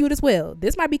could be cute as well.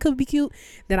 This could be cute.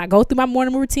 Then I go through my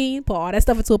morning routine, put all that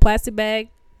stuff into a plastic bag.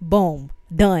 Boom.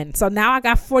 Done. So now I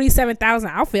got 47,000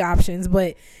 outfit options,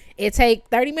 but it take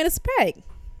 30 minutes to pack.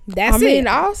 That's it. I mean,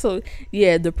 also,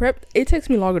 yeah, the prep, it takes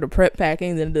me longer to prep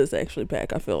packing than it does to actually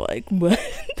pack, I feel like. But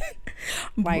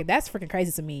like, that's freaking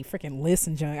crazy to me. Freaking list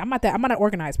and junk. I'm not an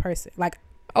organized person. Like,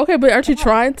 okay, but aren't you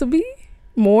trying to be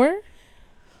more?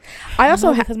 I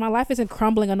also because my life isn't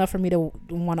crumbling enough for me to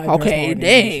want to. Okay,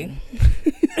 dang.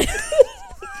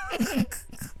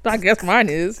 I guess mine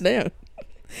is. Damn.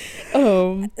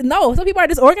 No, some people are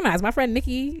disorganized. My friend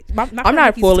Nikki, I'm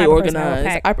not fully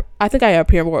organized. I think I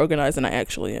appear more organized than I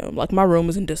actually am. Like, my room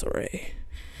is in disarray.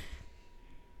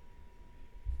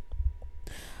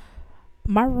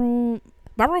 My room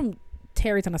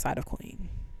Terry's on the side of clean.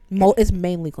 It's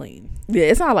mainly clean. Yeah,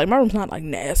 it's not like my room's not like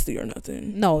nasty or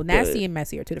nothing. No, nasty and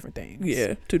messy are two different things.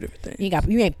 Yeah, two different things.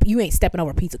 You ain't stepping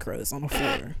over pizza crust on the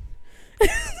floor.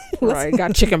 Right,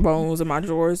 got chicken bones in my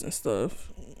drawers and stuff.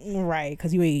 Right,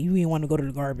 because you ain't want to go to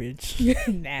the garbage.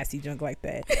 Nasty junk like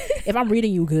that. If I'm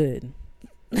reading you good.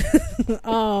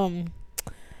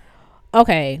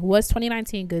 Okay, was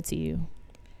 2019 good to you?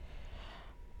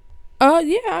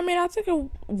 Yeah, I mean, I think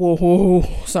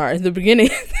sorry, the beginning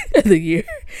of the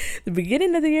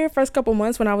year, first couple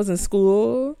months when I was in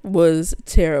school was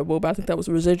terrible, but I think that was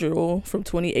residual from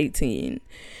 2018.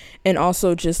 And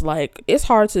also just like, it's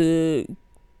hard to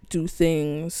do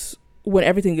things when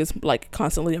everything is like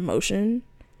constantly in motion.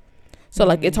 So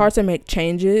like, it's hard to make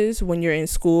changes when you're in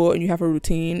school and you have a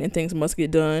routine and things must get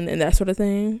done and that sort of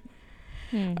thing.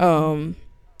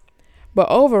 But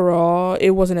overall, it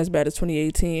wasn't as bad as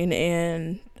 2018.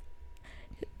 And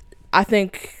I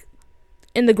think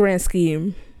in the grand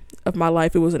scheme of my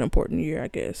life, it was an important year, I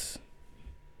guess.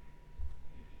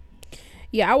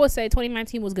 Yeah, I would say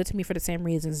 2019 was good to me for the same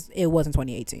reasons it was in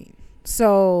 2018.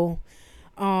 So,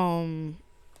 I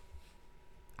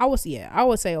would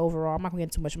say overall, I'm not gonna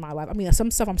get too much of my life. I mean,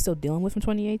 some stuff I'm still dealing with from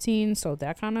 2018, so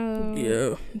that kind of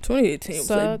 2018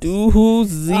 sucks.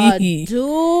 was a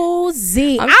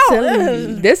doozy. I'm telling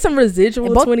you, there's some residual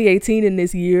 2018 in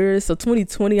this year. So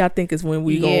 2020, I think, is when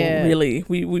we really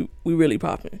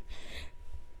popping.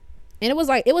 And it was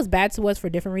bad to us for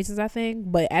different reasons, I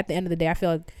think. But at the end of the day, I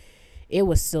feel like it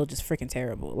was still just freaking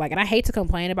terrible. Like, and I hate to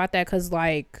complain about that because,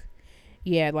 like,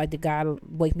 yeah, like, the God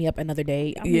wake me up another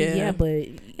day. I mean,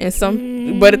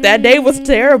 but that day was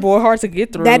terrible, hard to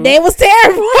get through. That day was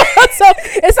terrible. So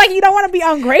it's like, you don't want to be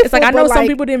ungrateful. It's like, I know some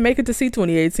people didn't make it to see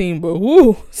 2018, but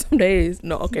some days.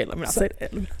 No, okay, let me not say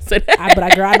that. But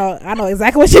I know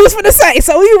exactly what you was finna say.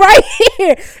 So we right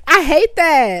here. I hate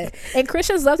that. And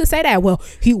Christians love to say that. Well,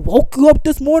 he woke you up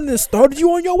this morning and started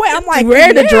you on your way. I'm like,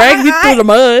 ready to drag you through the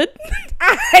mud.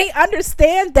 I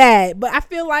understand that, but I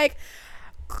feel like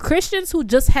Christians who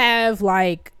just have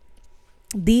like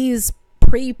these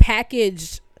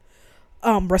pre-packaged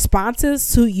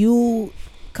responses to you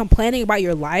complaining about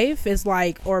your life is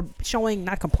like, or showing,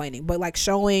 not complaining, but like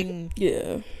showing,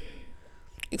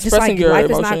 expressing your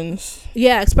emotions.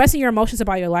 Expressing your emotions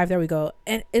about your life. There we go.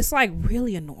 And it's like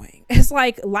really annoying. It's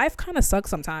like, life kind of sucks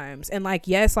sometimes, and like,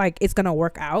 yes, like, it's gonna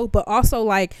work out, but also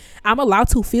like, I'm allowed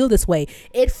to feel this way.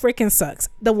 It freaking sucks.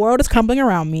 The world is crumbling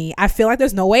around me. I feel like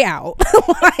there's no way out.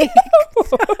 Like,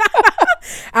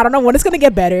 I don't know when it's gonna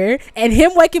get better, and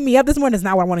him waking me up this morning is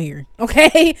not what I want to hear.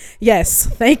 Okay, yes,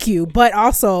 thank you, but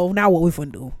also, now what we gonna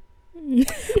do?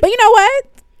 But you know what,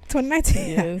 2019.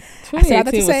 Yeah,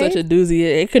 2018 was such a doozy.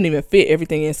 It couldn't even fit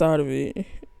everything inside of it.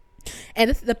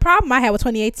 And the problem I had with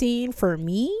 2018 for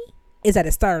me is that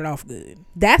it started off good.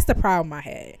 That's the problem I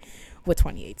had with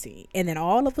 2018. And then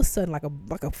all of a sudden, like a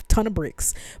ton of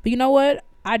bricks. But you know what?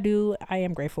 I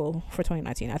am grateful for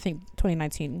 2019. I think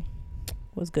 2019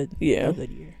 was good. Yeah, a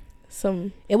good year.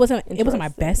 It wasn't my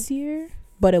best year,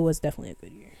 but it was definitely a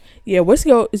good year. Yeah,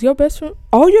 is your best one?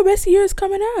 All your best years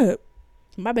coming up.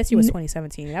 My best year was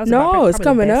 2017. That was it's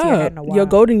coming up. Your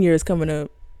golden year is coming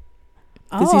up.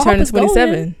 Because you turning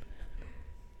 27. Golden.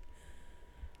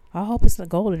 I hope it's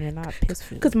golden and not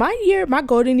pissful. Because my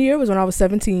golden year was when I was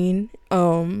 17.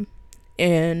 And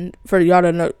for y'all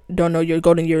that don't know, your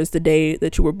golden year is the day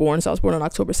that you were born. So I was born on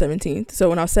October 17th. So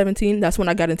when I was 17, that's when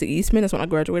I got into Eastman. That's when I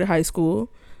graduated high school.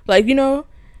 Like, so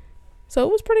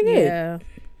it was pretty good. Yeah.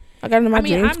 I got into my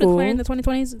dream school. I'm declaring the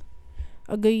 2020s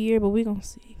a good year, but we gonna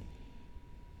see.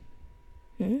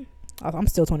 I'm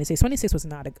still 26. 26 was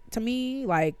not to me,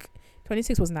 like,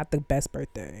 26 was not the best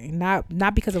birthday.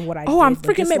 Not because of what I did. I'm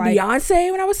freaking met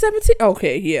Beyonce when I was 17.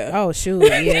 Okay, yeah. Oh shoot,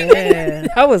 yeah.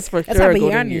 That was for That's sure. That's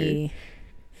Beyonce.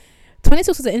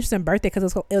 26 was an interesting birthday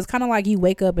because it was kind of like you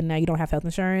wake up and now you don't have health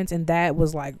insurance, and that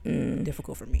was like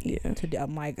difficult for me. Yeah.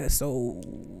 I'm like, so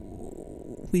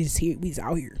we just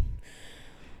out here.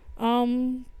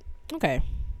 Okay.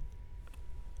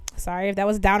 Sorry if that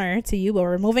was downer to you, but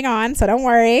we're moving on, so don't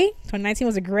worry. 2019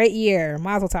 was a great year.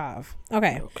 Mazel tov.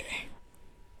 Okay.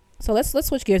 So let's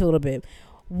switch gears a little bit.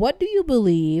 What do you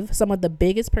believe some of the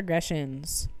biggest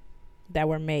progressions that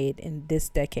were made in this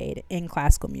decade in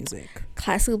classical music?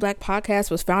 Classically Black Podcast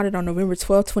was founded on November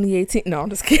 12th, 2018. No, I'm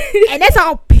just kidding. And that's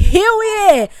on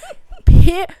period.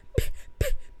 Okay.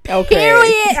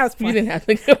 Period. You didn't have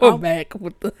to go back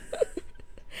with the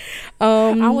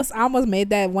I almost made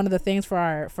that one of the things for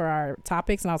our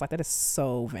topics, and I was like, that is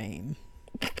so vain.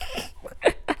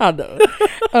 I know.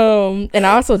 And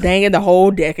I also dang it the whole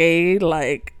decade.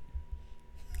 Like,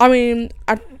 I mean,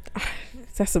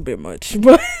 that's a bit much,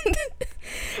 but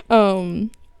I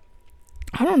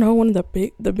don't know. One of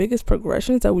the biggest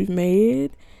progressions that we've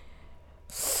made.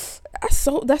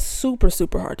 That's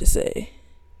super hard to say.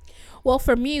 Well,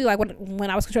 for me, like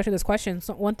when I was constructing this question,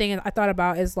 so one thing I thought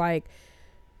about is like,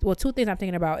 well, two things I'm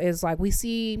thinking about is like we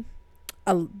see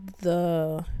a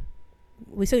lot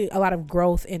of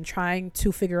growth in trying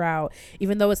to figure out,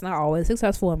 even though it's not always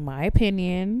successful in my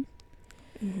opinion,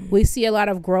 we see a lot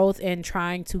of growth in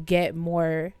trying to get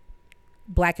more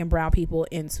Black and brown people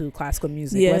into classical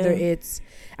music. Yeah. Whether it's,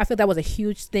 I feel that was a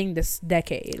huge thing this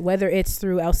decade, whether it's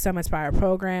through El Sem inspired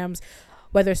programs,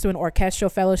 whether it's through an orchestral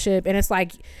fellowship. And it's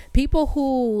like people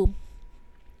who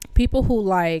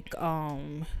like are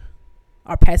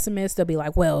pessimists, they'll be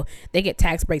like, well, they get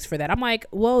tax breaks for that. I'm like,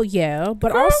 well, yeah,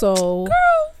 but girl, also what?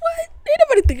 Ain't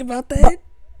nobody think about that.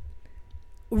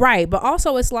 Right, but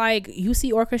also it's like you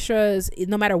see orchestras,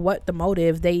 no matter what the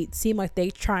motive, they seem like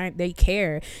they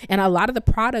care. And a lot of the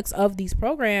products of these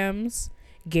programs,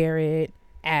 Garrett,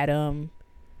 Adam,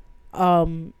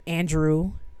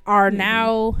 Andrew, are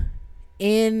now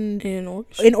in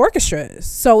orchestras.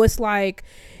 So it's like,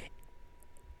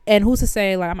 and who's to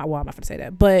say, like, I'm not going to say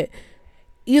that, but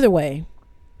either way,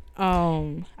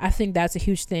 I think that's a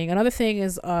huge thing. Another thing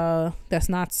is that's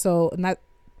not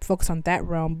focused on that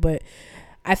realm, but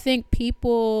I think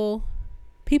people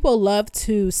love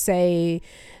to say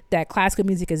that classical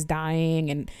music is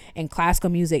dying and classical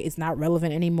music is not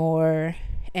relevant anymore,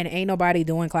 and ain't nobody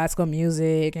doing classical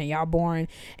music and y'all boring.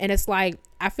 And it's like,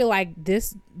 I feel like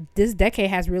this decade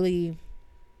has really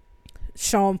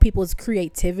shown people's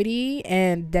creativity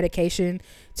and dedication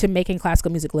to making classical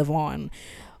music live on.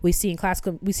 We've seen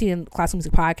classical music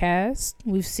podcasts.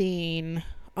 We've seen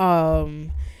classical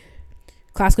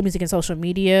music in social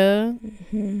media.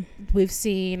 We've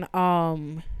seen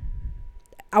on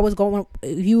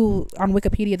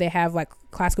Wikipedia they have like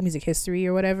classical music history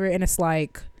or whatever, and it's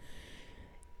like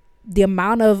the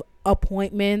amount of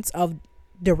appointments of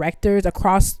directors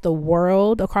across the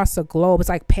world, across the globe, it's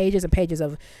like pages and pages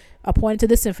of appointed to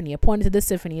this symphony.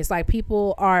 It's like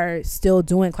people are still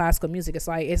doing classical music. It's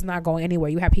like it's not going anywhere.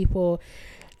 You have people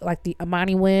like the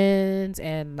Amani Winds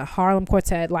and the Harlem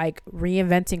Quartet like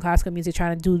reinventing classical music,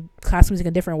 trying to do classical music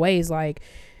in different ways. Like,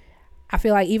 I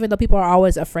feel like even though people are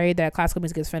always afraid that classical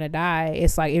music is finna die,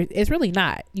 it's like it's really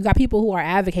not. You got people who are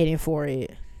advocating for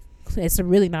it. It's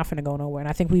really not finna go nowhere. And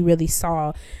I think we really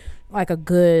saw like a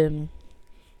good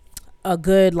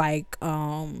like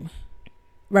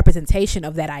representation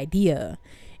of that idea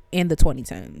in the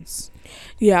 2010s.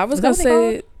 Yeah, I was gonna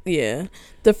say, yeah,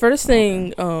 the first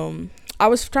thing I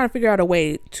was trying to figure out a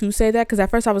way to say that, because at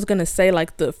first I was gonna say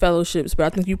like the fellowships, but I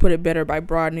think you put it better by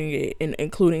broadening it and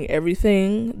including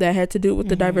everything that had to do with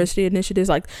the diversity initiatives.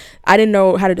 Like, I didn't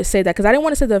know how to say that, because I didn't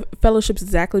want to say the fellowships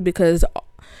exactly, because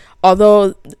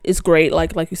although it's great,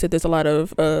 like you said, there's a lot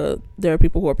of there are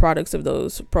people who are products of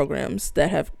those programs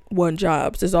that have won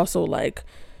jobs. There's also like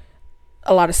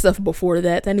a lot of stuff before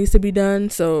that needs to be done.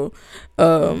 So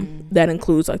that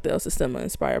includes like the El Sistema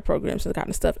inspired programs and that kind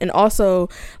of stuff. And also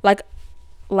like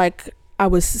I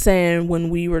was saying when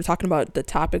we were talking about the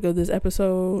topic of this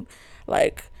episode,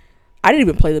 like I didn't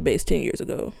even play the bass 10 years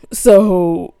ago.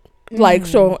 So like,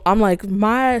 so I'm like,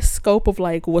 my scope of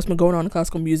like what's been going on in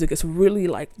classical music is really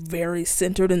like very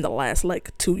centered in the last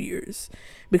like 2 years,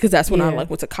 because that's when I like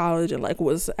went to college and like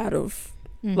was out of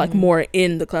like more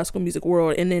in the classical music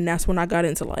world. And then that's when I got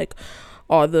into like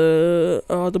all the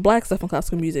black stuff in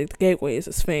classical music, the Gateways,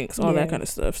 the Sphinx, all that kind of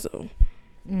stuff. So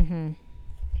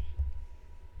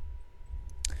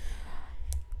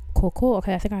Cool.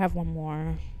 Okay, I think I have one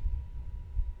more.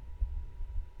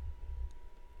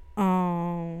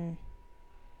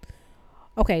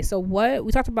 Okay, so what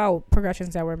we talked about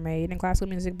progressions that were made in classical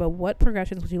music, but what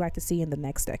progressions would you like to see in the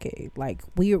next decade? Like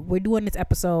we're doing this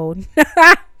episode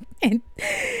in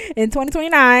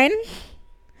 2029.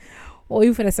 What are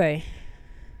you finna say?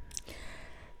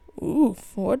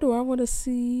 Oof, what do I want to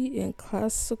see in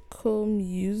classical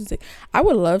music? I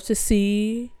would love to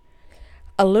see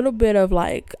a little bit of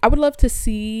like, I would love to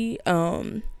see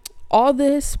all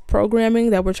this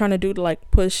programming that we're trying to do to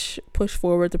like push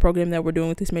forward the program that we're doing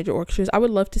with these major orchestras. I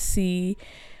would love to see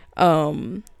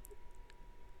that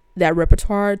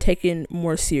repertoire taken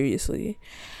more seriously.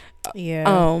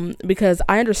 Yeah. Because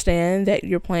I understand that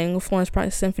you're playing a Florence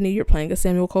Price Symphony, you're playing a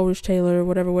Samuel Coleridge Taylor,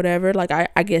 whatever. Like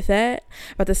I get that,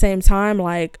 but at the same time,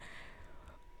 like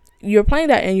you're playing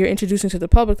that and you're introducing to the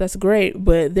public. That's great,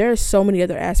 but there are so many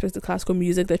other aspects of classical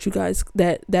music that you guys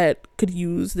that could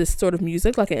use this sort of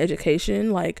music, like in education.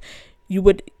 Like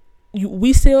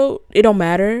we still, it don't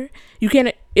matter.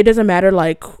 It doesn't matter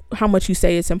like how much you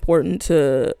say it's important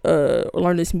to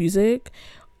learn this music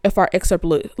if our excerpt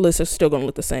lists are still going to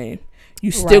look the same. You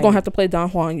still going to have to play Don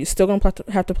Juan. You're still going to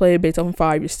have to play Beethoven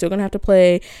 5. You're still going to have to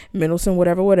play Mendelssohn,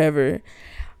 whatever.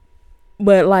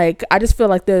 But, like, I just feel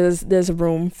like there's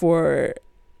room for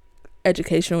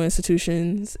educational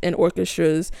institutions and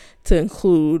orchestras to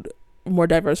include more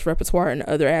diverse repertoire and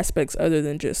other aspects other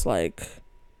than just, like,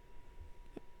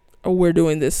 we're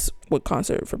doing this with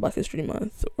concert for Black History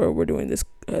Month, or we're doing this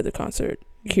other concert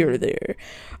here or there.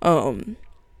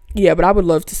 Yeah, but I would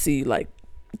love to see, like,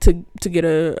 to get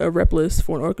a rep list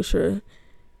for an orchestra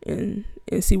and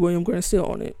see William Grant Still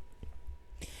on it.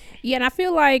 Yeah, and I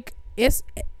feel like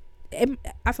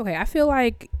I feel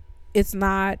like it's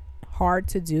not hard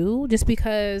to do, just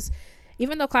because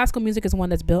even though classical music is one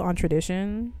that's built on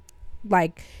tradition,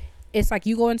 like it's like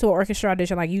you go into an orchestra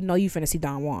audition, like you finna see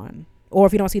Don Juan, or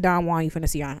if you don't see Don Juan, you finna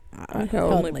see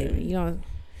Helen Levy.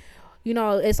 You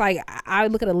know, it's like I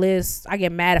look at a list, I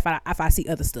get mad if I see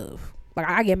other stuff. Like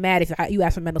I get mad if you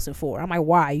ask for Mendelssohn 4. I'm like,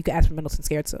 why? You can ask for Mendelssohn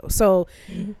Scherzo. So,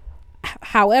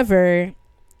 however,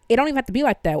 it don't even have to be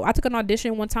like that. I took an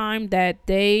audition one time that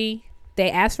they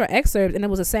asked for excerpts, and it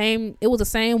was the same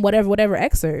whatever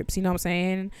excerpts, you know what I'm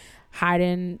saying?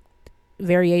 Haydn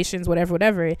variations,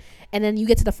 whatever. And then you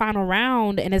get to the final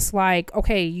round and it's like,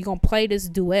 okay, you're going to play this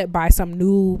duet by some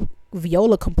new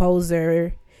viola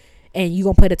composer and you're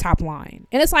going to play the top line.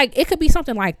 And it's like, it could be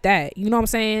something like that, you know what I'm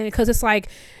saying? Because it's like,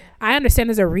 I understand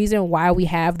there's a reason why we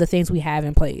have the things we have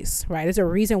in place, right? There's a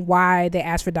reason why they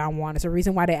asked for Don Juan. There's a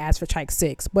reason why they asked for Tchaik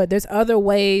 6. But there's other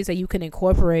ways that you can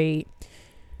incorporate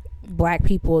Black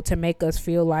people to make us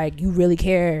feel like you really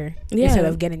care, instead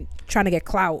of trying to get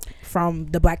clout from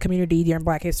the Black community during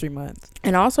Black History Month.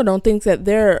 And I also don't think that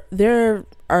there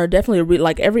are definitely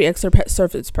like every excerpt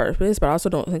serves its purpose, but I also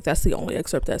don't think that's the only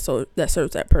excerpt that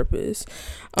serves that purpose.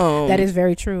 That is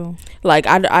very true. Like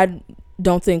I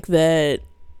don't think that,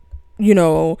 you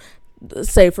know,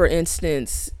 say for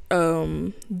instance,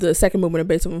 the second movement of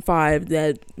Beethoven 5,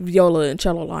 that viola and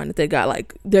cello line that they got,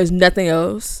 like there's nothing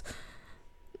else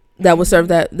that would serve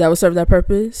that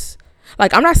purpose.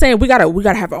 Like I'm not saying we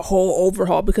gotta have a whole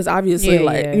overhaul, because obviously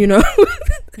you know,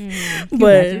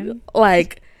 but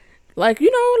like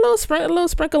you know, a little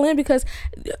sprinkle in, because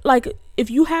like if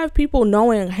you have people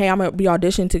knowing, hey, I'm gonna be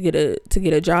auditioned to get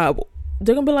a job,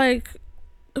 they're gonna be like,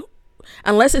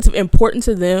 unless it's important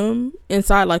to them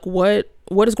inside, like what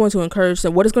is going to encourage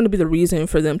them, what is going to be the reason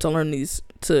for them to learn this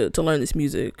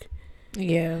music.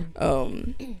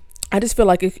 I just feel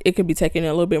like it can be taken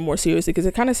a little bit more seriously, because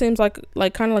it kind of seems like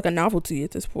a novelty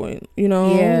at this point, you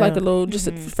know, like a little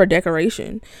just for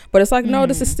decoration. But it's like, no,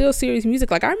 this is still serious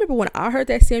music. Like I remember when I heard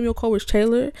that Samuel Coleridge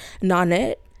Taylor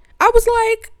Nanette, I was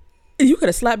like, you could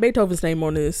have slapped Beethoven's name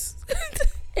on this,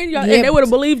 and they would have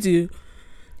believed you.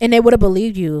 And they would have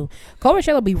believed you. Coleridge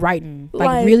Taylor be writing,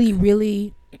 like really,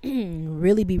 really,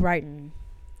 really be writing.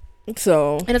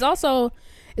 So, and it's also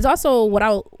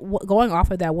going off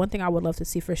of that, one thing I would love to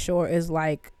see for sure is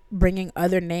like bringing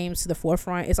other names to the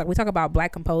forefront. It's like we talk about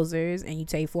Black composers and you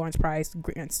take Florence Price,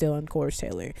 Grant Still, and Coleridge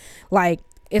Taylor. Like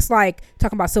it's like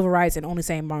talking about civil rights and only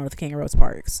saying Martin Luther King and Rosa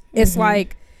Parks. It's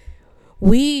like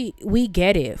we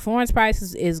get it. Florence Price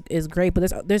is great,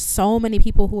 but there's so many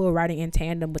people who are writing in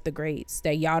tandem with the greats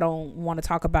that y'all don't want to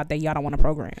talk about, that y'all don't want to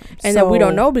program, and that we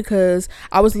don't know. Because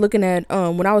I was looking at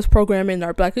when I was programming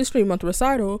our Black History Month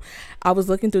recital, I was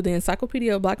looking through the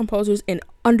Encyclopedia of Black Composers, and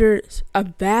under a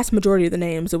vast majority of the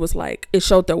names, it was like it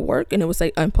showed their work and it was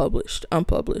like unpublished.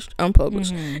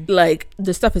 Like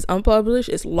the stuff is unpublished,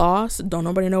 it's lost, don't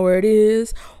nobody know where it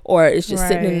is, or it's just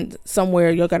sitting in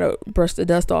somewhere, you gotta brush the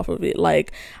dust off of it.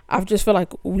 Like I just feel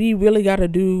like we really gotta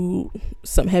do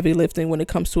some heavy lifting when it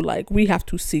comes to like we have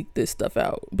to seek this stuff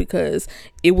out, because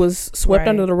it was swept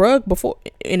under the rug before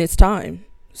in its time,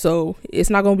 so it's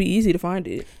not gonna be easy to find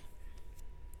it.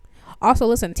 Also,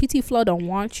 listen, TT Flow don't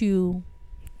want you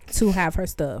to have her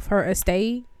stuff. Her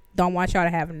estate don't want y'all to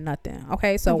have nothing.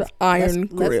 Okay, so the iron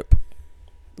grip.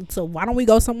 So why don't we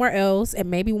go somewhere else,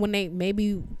 and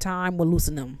maybe time will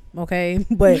loosen them. Okay,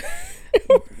 but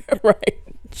right,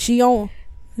 she don't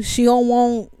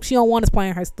want us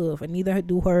playing her stuff, and neither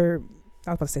do her.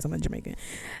 I was about to say something Jamaican.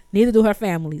 Neither do her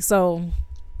family. So,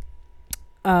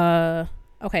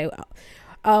 okay.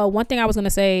 One thing I was gonna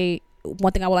say.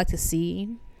 One thing I would like to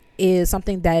see is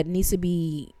something that needs to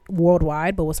be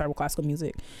worldwide, but we'll start with classical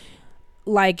music.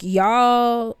 Like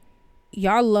y'all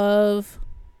love,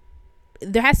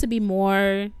 there has to be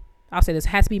more, I'll say this,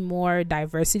 has to be more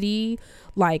diversity,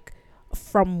 like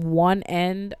from one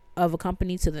end of a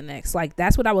company to the next. Like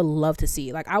that's what I would love to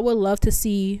see. Like I would love to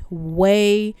see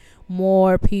way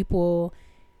more people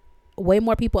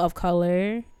of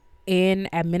color in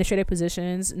administrative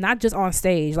positions, not just on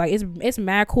stage. Like it's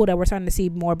mad cool that we're starting to see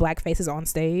more black faces on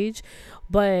stage.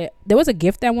 But there was a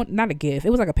gift that went, not a gift, it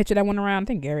was like a picture that went around. I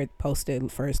think Garrett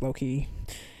posted first, low key,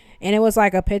 and it was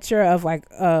like a picture of like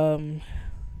one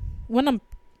of them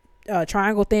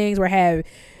triangle things where it had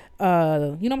you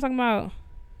know what I'm talking about?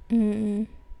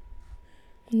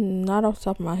 Not off the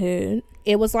top of my head.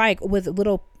 It was like with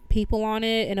little people on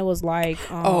it, and it was like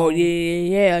oh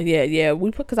yeah,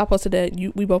 because I posted that,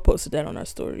 we both posted that on our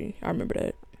story. I remember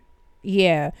that.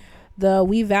 Yeah,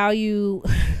 we value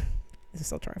this is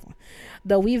so trifling.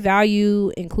 We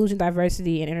value inclusion,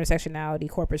 diversity, and intersectionality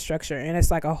corporate structure, and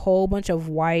it's like a whole bunch of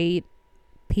white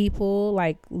people,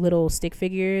 like little stick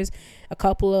figures, a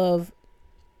couple of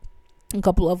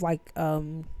like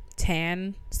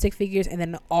tan stick figures, and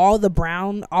then all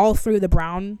three of the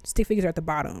brown stick figures are at the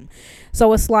bottom.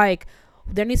 So it's like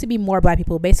there needs to be more black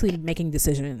people basically making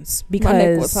decisions, because my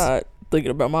neck was hot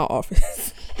thinking about my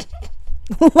office.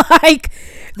 like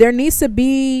there needs to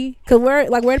be, because where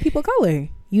the people of color?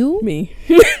 You, me,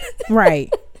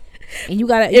 right? And you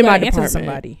gotta answer to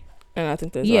somebody. And I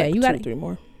think there's you got 2 or 3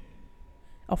 more.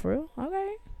 Oh, for real?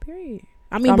 Okay, period.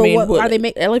 I mean, what are they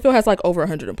making? LAFL has like over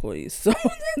 100 employees, so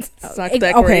it's not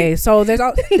that okay. great. So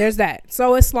there's that.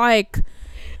 So it's like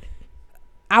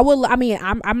I'm not.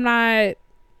 I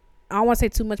don't want to say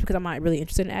too much because I'm not really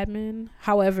interested in admin.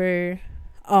 However,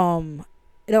 I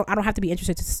don't have to be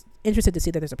interested to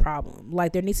see that there's a problem.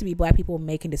 Like there needs to be black people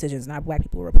making decisions, not black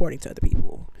people reporting to other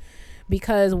people.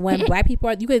 Because when black people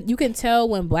are, you can tell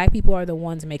when black people are the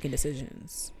ones making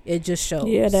decisions. It just shows.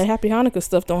 Yeah, that Happy Hanukkah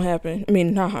stuff don't happen. I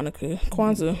mean, not Hanukkah,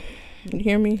 Kwanzaa. You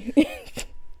hear me?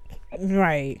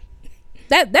 Right.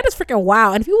 That is freaking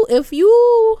wild. And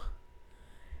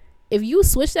if you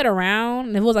switch that around,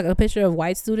 and if it was like a picture of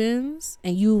white students,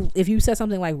 and if you said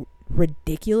something like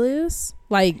ridiculous,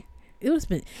 like it was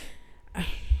been,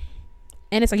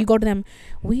 and it's like you go to them,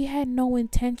 we had no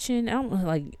intention. I don't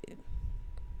like.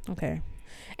 Okay.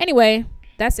 Anyway,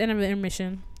 that's the end of the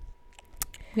intermission.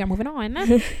 We are moving on.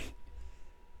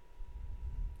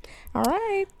 All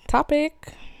right.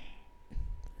 Topic.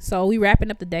 So we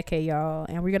wrapping up the decade, y'all,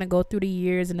 and we're gonna go through the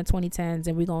years in the 2010s,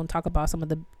 and we're gonna talk about some of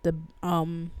the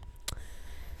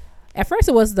at first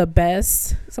it was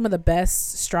some of the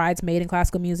best strides made in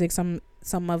classical music, some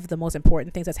of the most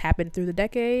important things that's happened through the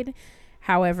decade.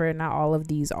 However, not all of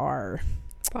these are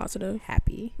positive,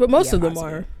 happy, but most of them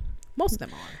are. Most of them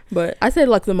are. But I said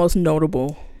like the most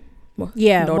notable. Most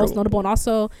notable, and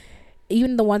also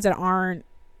even the ones that aren't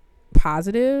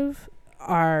positive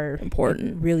are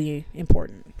important, really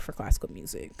important for classical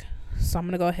music. So I'm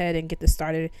gonna go ahead and get this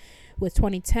started with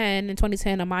 2010. In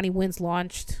 2010, Amani Winds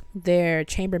launched their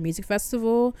Chamber Music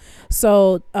Festival.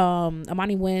 So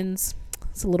Amani Winds,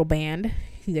 it's a little band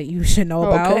that you should know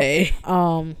about. Okay.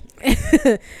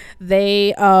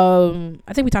 They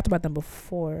I think we talked about them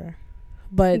before.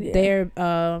 But they're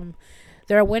a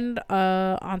wind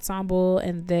ensemble,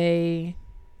 and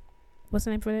what's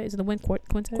the name for that? Is it the wind quintet?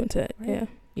 Quintet, right?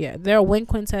 Yeah. They're a wind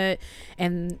quintet,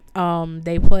 and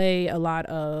they play a lot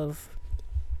of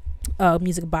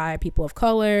music by people of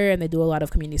color, and they do a lot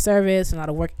of community service and a lot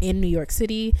of work in New York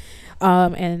City.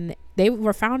 And they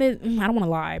were founded, I don't want to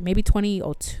lie, maybe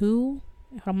 2002.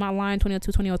 If I'm not lying,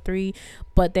 2002, 2003.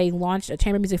 But they launched a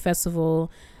chamber music festival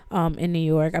in New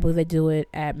York. I believe they do it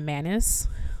at Manus,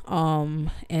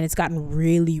 and it's gotten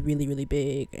really, really, really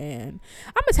big. And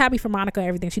I'm just happy for Monica and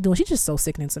everything she's doing. She's just so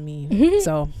sickening to me.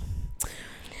 So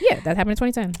yeah, that happened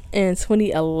in 2010. In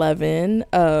 2011,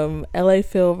 LA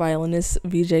Phil violinist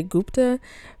Vijay Gupta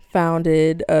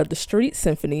founded the Street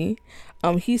Symphony.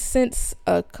 He since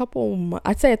a couple,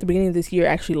 I'd say at the beginning of this year,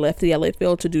 actually left the LA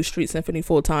Phil to do Street Symphony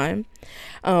full time.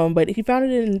 But he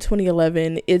founded it in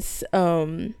 2011. It's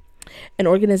an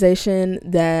organization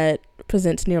that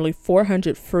presents nearly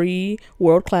 400 free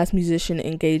world-class musician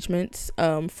engagements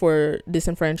for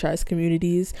disenfranchised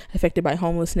communities affected by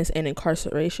homelessness and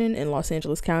incarceration in Los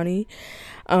Angeles County.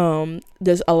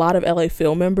 There's a lot of LA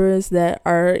Phil members that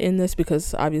are in this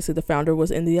because obviously the founder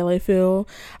was in the LA Phil.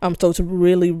 So it's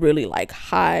really, really like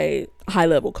high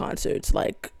level concerts,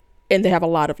 like, and they have a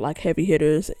lot of like heavy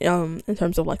hitters in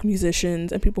terms of like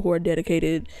musicians and people who are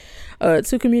dedicated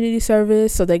to community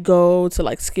service. So they go to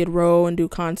like Skid Row and do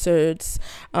concerts,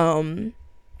 and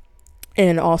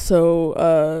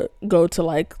also go to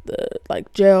like the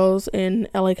like jails in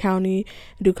LA County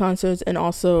and do concerts, and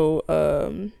also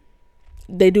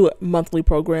they do monthly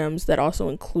programs that also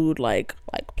include like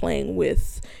playing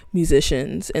with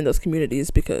musicians in those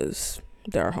communities because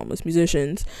there are homeless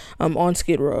musicians on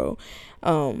Skid Row.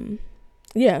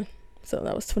 Yeah, so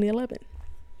that was 2011.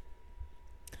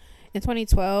 In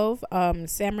 2012,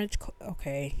 Sandwich.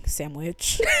 Okay,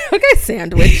 Sandwich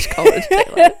College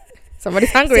Taylor.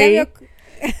 Somebody's hungry.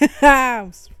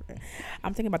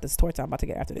 I'm thinking about this torta I'm about to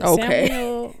get after this. Okay.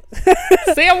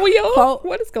 Samuel?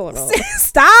 What is going on?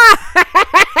 Stop.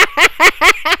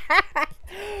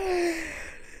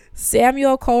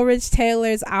 Samuel Coleridge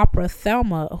Taylor's opera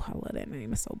Thelma. Oh, I love that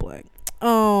name. It's so black.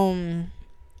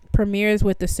 Premieres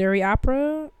with the Surrey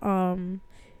Opera, and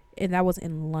that was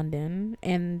in London.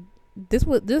 And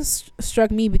this struck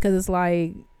me because it's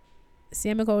like,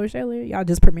 Samuel Coleridge Taylor, y'all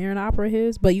just premiering an opera of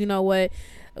his. But you know what,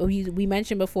 we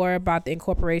mentioned before about the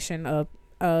incorporation of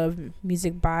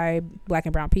music by Black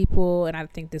and brown people, and I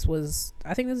think this is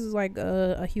like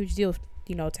a huge deal,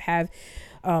 you know, to have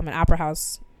an opera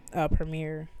house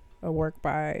premiere a work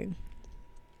by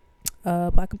a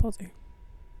Black composer.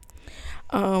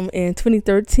 In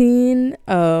 2013,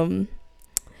 the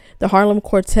Harlem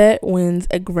Quartet wins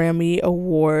a Grammy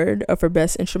Award for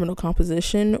Best Instrumental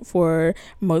Composition for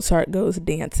Mozart Goes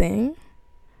Dancing.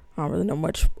 I don't really know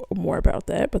much more about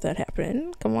that, but that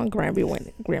happened. Come on,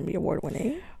 Grammy Award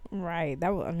winning. Right. Yeah,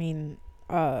 I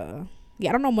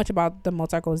don't know much about the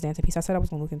Mozart Goes Dancing piece. I said I was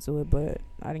gonna look into it, but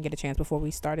I didn't get a chance before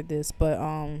we started this. But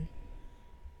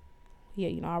yeah,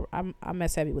 you know, I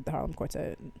mess heavy with the Harlem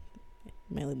Quartet.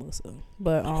 Mainly Musa,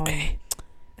 but okay.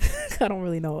 I don't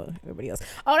really know everybody else.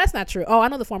 Oh, that's not true. Oh, I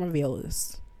know the former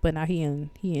violist, but now he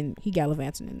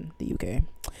gallivanting in the UK.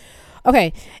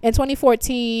 Okay, in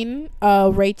 2014,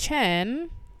 Ray Chen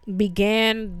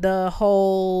began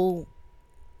the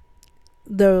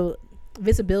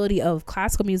visibility of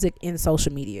classical music in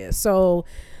social media. So,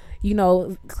 you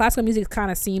know, classical music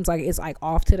kind of seems like it's like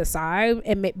off to the side,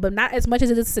 but not as much as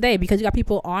it is today, because you got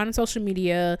people on social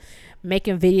media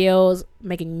making videos,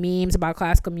 making memes about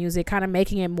classical music, kind of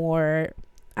making it more,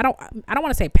 I don't want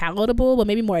to say palatable, but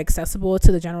maybe more accessible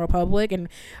to the general public. And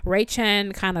Ray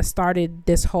Chen kind of started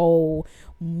this whole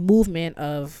movement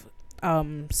of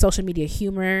social media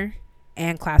humor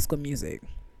and classical music.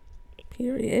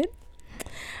 Period.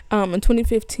 In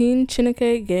 2015,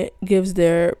 Chineke gives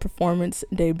their performance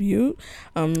debut.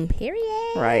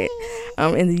 Period. Right.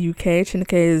 In the UK,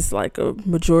 Chineke is like a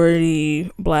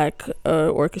majority Black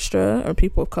orchestra or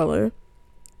people of color.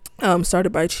 Started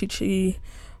by Chichi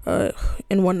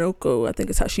Nwanoko, I think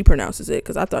is how she pronounces it,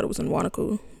 because I thought it was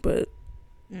Nwanoko, but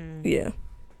yeah.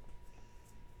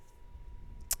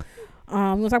 You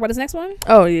want to talk about this next one?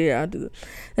 Oh, yeah, I'll do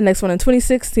the next one. In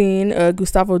 2016,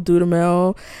 Gustavo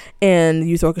Dudamel and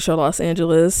Youth Orchestra Los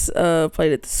Angeles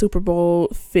played at the Super Bowl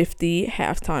 50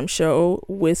 halftime show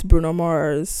with Bruno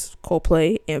Mars,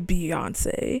 Coldplay, and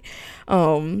Beyonce.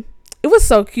 It was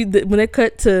so cute that when it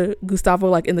cut to Gustavo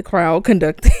like in the crowd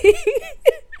conducting.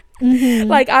 Mm-hmm.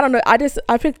 Like, I don't know.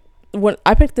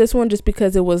 I picked this one just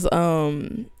because it was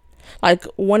like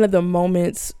one of the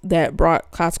moments that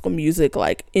brought classical music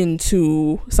like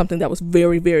into something that was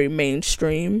very, very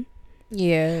mainstream.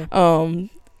 Yeah.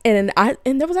 And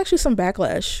there was actually some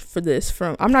backlash for this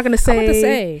from, I'm not gonna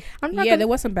say there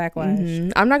was some backlash.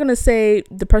 Mm-hmm. I'm not gonna say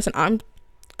the person I'm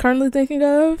currently thinking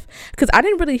of, because I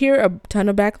didn't really hear a ton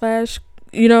of backlash,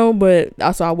 you know, but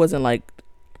also I wasn't like,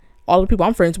 all the people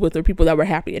I'm friends with are people that were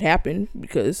happy it happened,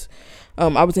 because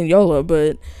I was in Yola,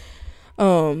 but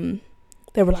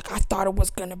they were like, I thought it was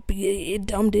gonna be, it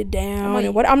dumbed it down.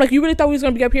 I'm like, you really thought we was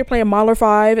gonna be up here playing Mahler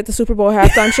 5 at the Super Bowl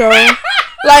halftime show?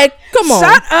 Like, come on.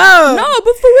 Shut up. No,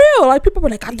 but for real, like people were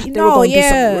like, I thought they were gonna do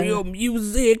yeah. some real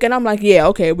music, and I'm like, yeah,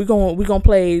 okay, we're gonna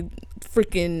play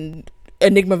freaking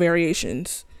Enigma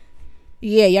variations.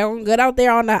 Yeah, y'all gonna get out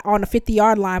there on the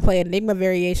 50-yard line, play Enigma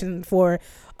variation for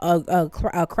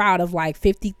a crowd of like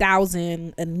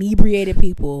 50,000 inebriated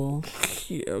people.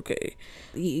 Yeah, okay.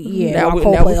 Yeah, while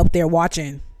Coldplay up there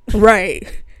watching. Right.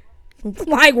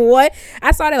 Like what?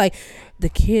 I saw that like the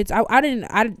kids. What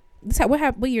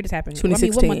year this happened? 2016. I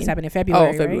mean, what month this happened? In February.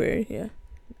 Oh, February. Right? Yeah.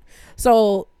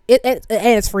 So and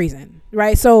it's freezing,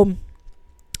 right? So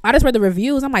I just read the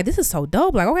reviews. I'm like, this is so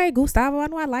dope. Like, okay, Gustavo, I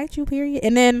know I liked you, period.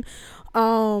 And then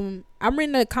I'm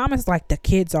reading the comments like the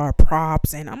kids are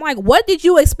props, and I'm like, what did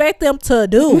you expect them to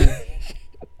do?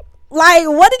 Like,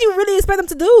 what did you really expect them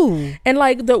to do? And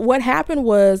like what happened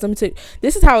was, let me tell you,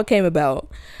 this is how it came about.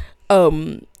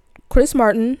 Chris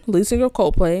Martin, lead singer of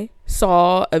Coldplay,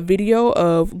 saw a video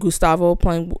of Gustavo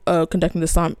conducting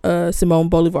the Simon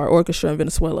Bolivar Orchestra in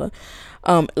Venezuela.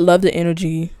 Loved the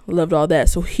energy, loved all that.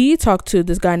 So he talked to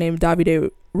this guy named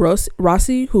Davide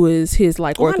Rossi, who is his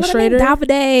like orchestrator.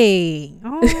 Davide.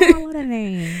 Oh, I love that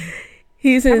name.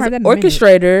 He's his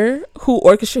orchestrator who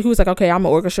was like, okay, I'm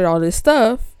gonna orchestrate all this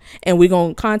stuff, and we're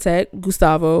gonna contact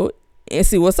Gustavo and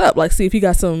see what's up. Like, see if he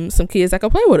got some kids that can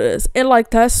play with us. And like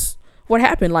that's what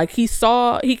happened. Like he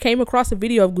came across a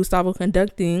video of Gustavo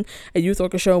conducting a youth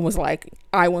orchestra and was like,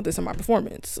 I want this in my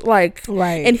performance. Like,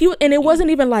 right. And it wasn't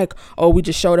even like, oh, we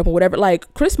just showed up or whatever.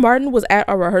 Like Chris Martin was at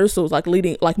our rehearsals like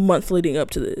months leading up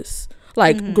to this,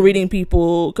 like greeting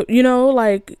people, you know,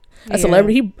 like a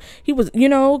celebrity. He was, you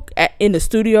know, in the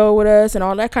studio with us and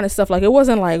all that kind of stuff. Like it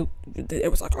wasn't like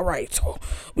it was like, all right, so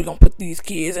we're gonna put these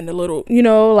kids in the little, you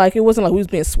know, like it wasn't like we was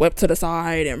being swept to the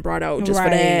side and brought out just for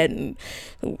that. And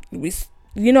we,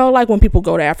 you know, like when people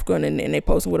go to Africa and they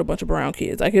posting with a bunch of brown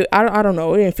kids, like I don't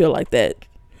know, it didn't feel like that,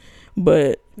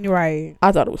 but right,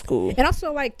 I thought it was cool. And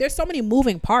also like there's so many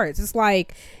moving parts. It's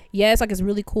like, yeah, it's like it's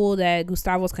really cool that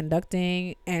Gustavo's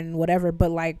conducting and whatever,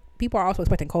 but like people are also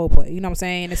expecting Coldplay, you know what I'm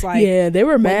saying? It's like, yeah, they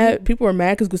were mad. People were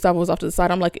mad because Gustavo was off to the side.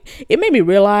 I'm like, it made me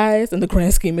realize in the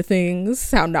grand scheme of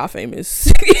things how not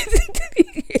famous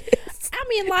I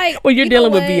mean, like when you're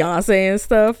dealing with Beyonce and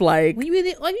stuff, like when you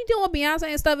dealing with Beyonce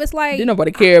and stuff, it's like didn't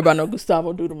nobody care about no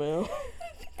Gustavo Dudamel.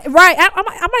 Right, I'm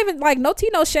not even like no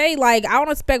tea, no shade. Like I don't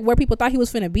expect where people thought he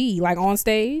was finna be, like on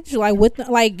stage, like with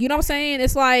like, you know what I'm saying?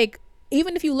 It's like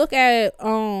even if you look at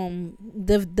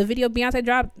the video Beyonce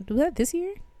dropped, was that this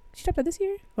year? She dropped that this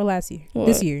year or last year? What?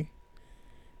 This year.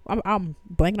 I'm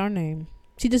blanking on her name.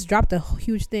 She just dropped a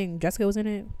huge thing. Jessica was in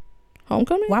it.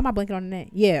 Homecoming? Why am I blanking on the name?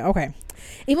 Yeah, okay.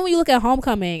 Even when you look at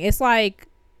Homecoming, it's like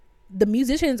the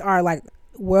musicians are like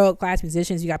world class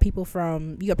musicians. You got people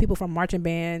from marching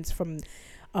bands, from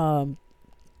I'm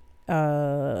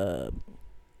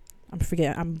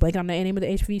blanking on the name of the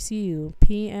HBCU,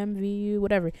 PMVU,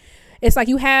 whatever. It's like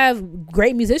you have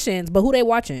great musicians, but who they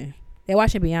watching? They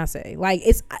watching Beyonce. Like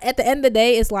it's at the end of the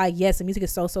day, it's like, yes, the music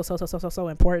is so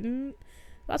important.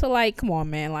 Also, like, come on,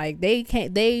 man. Like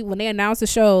when they announced the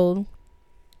show,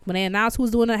 when they announced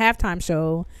who's doing the halftime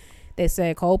show, they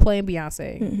said Coldplay and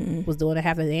Beyonce was doing the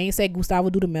halftime. They ain't said Gustavo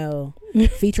Dudamel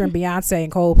featuring Beyonce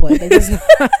and Coldplay. They just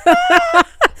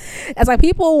it's like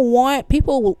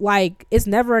people like, it's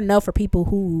never enough for people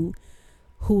who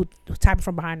type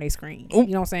from behind their screen. You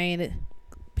know what I'm saying?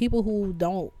 People who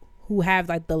have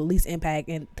like the least impact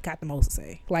and got the most to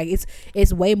say. Like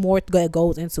it's way more that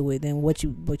goes into it than what you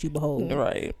behold.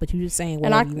 Right. But you just saying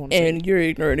whatever you want to say. And you're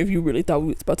ignorant if you really thought we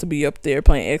was about to be up there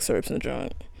playing excerpts in the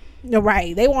junk.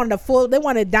 Right. They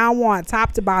wanted down one,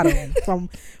 top to bottom,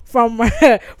 from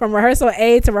rehearsal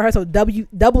A to rehearsal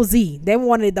double Z. They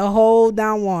wanted the whole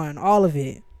down one, all of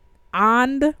it,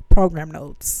 on the program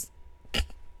notes.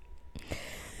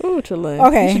 Ooh, Chile.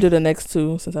 Okay. You should do the next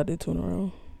two since I did two in a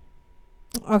row.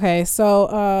 Okay, so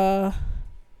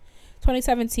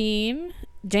 2017,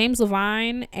 James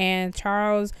Levine and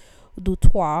Charles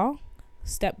Dutoit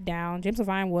stepped down. James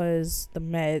Levine was the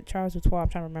Met. Charles Dutoit, I'm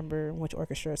trying to remember which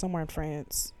orchestra, somewhere in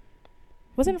France.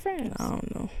 Was it in France? I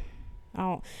don't know.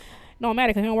 No, it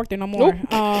matter because he don't work there no more.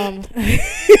 Nope.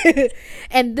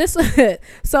 And this,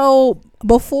 so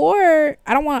before,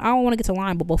 I don't want to get to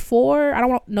line, but before, I don't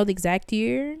want to know the exact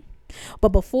year, but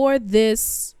before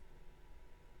these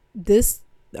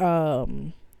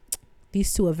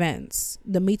two events,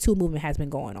 the Me Too movement has been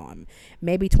going on.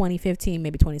 Maybe 2015,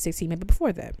 maybe 2016, maybe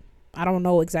before that. I don't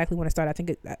know exactly when it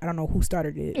started. I don't know who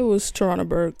started it. It was Tarana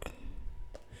Burke.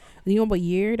 Do you know what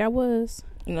year that was?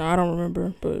 No, I don't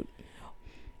remember, but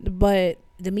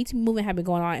the Me Too movement had been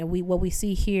going on, and what we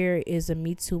see here is the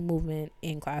Me Too movement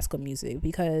in classical music.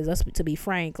 Because to be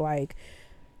frank, like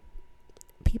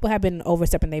people have been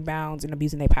overstepping their bounds and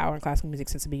abusing their power in classical music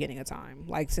since the beginning of time,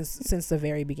 like since the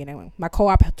very beginning. My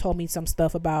co-op told me some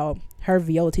stuff about her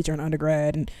viola teacher in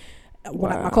undergrad, and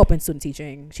my co-op in student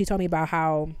teaching, she told me about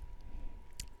how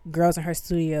girls in her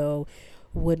studio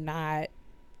would not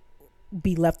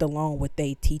be left alone with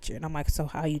their teacher, and I'm like, so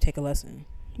how you take a lesson?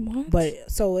 What?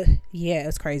 But so yeah,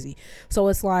 it's crazy. So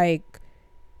it's like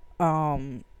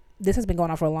this has been going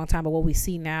on for a long time, but what we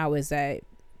see now is that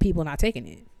people not taking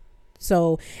it.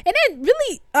 So, and then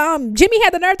really Jimmy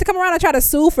had the nerve to come around and try to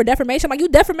sue for defamation. Like, you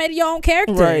defamated your own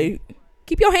character, right?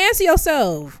 Keep your hands to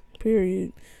yourself,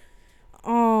 period.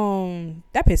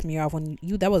 That pissed me off when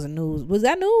that wasn't news. Was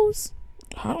that news?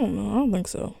 I don't know. I don't think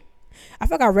so. I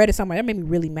feel like I read it somewhere. That made me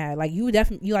really mad. Like, you did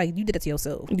it to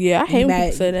yourself. Yeah, I hate when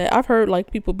people say that. I've heard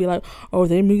like people be like, "Oh,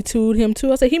 they Me Too'd him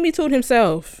too." I said he Me Too'd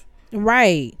himself.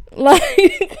 Right.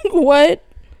 Like, what?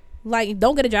 Like,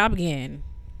 don't get a job again.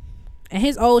 And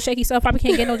his old shaky self probably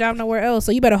can't get no job nowhere else.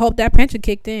 So you better hope that pension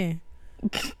kicked in.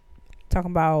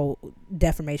 Talking about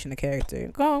defamation of character.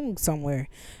 Go somewhere.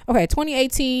 Okay,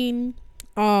 2018.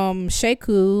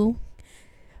 Sheku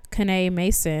Kane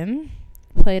Mason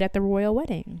played at the royal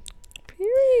wedding.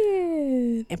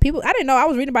 Period. And people, I didn't know. I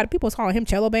was reading about it. People was calling him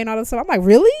Cello Bay and all this stuff. I'm like,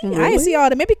 really? I didn't see all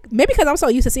that. Maybe because I'm so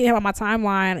used to seeing him on my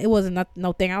timeline, it wasn't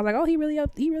no thing. I was like, oh, he really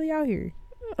out here.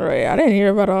 All right, I didn't hear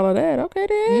about all of that. Okay,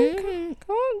 then. Mm-hmm.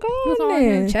 Go on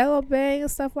then. Cello Bay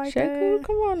and stuff like Sheku, that.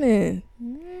 come on in.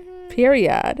 Mm-hmm.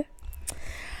 Period.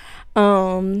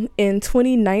 In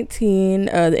 2019,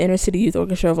 the Inner City Youth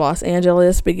Orchestra of Los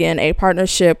Angeles began a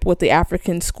partnership with the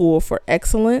African School for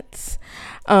Excellence,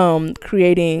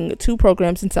 creating 2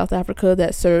 programs in South Africa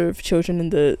that serve children in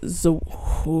the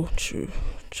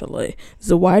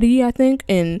Zawadi, I think,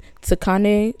 and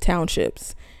Tsakane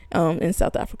townships in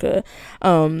South Africa.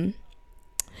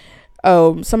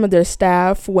 Some of their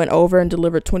staff went over and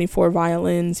delivered 24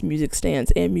 violins, music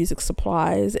stands, and music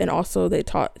supplies, and also they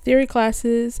taught theory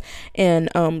classes and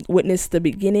witnessed the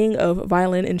beginning of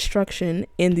violin instruction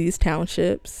in these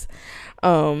townships.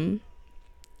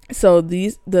 So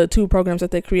the 2 programs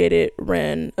that they created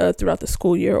ran throughout the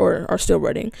school year, or are still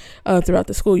running throughout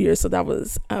the school year. So that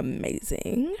was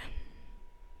amazing.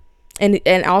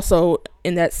 And also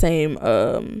in that same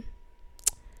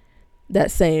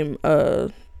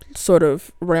sort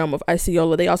of realm of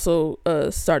Iceola, they also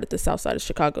started the South Side of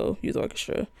Chicago Youth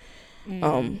Orchestra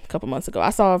a couple months ago.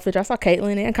 I saw a picture. I saw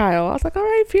Caitlin and Kyle. I was like, all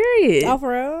right, period. Oh,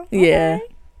 for real? Yeah.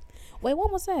 Okay. Wait, when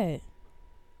was that?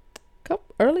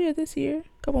 Earlier this year,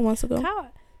 a couple months ago.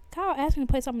 Kyle asked me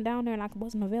to play something down there and I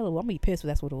wasn't available. I'm gonna be pissed if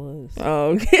that's what it was.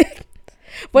 Oh, okay.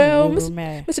 Well,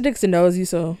 mad. Mr. Dixon knows you,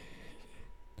 so.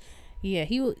 Yeah,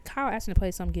 Kyle asked me to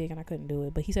play some gig and I couldn't do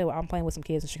it, but he said, well, I'm playing with some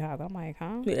kids in Chicago. I'm like,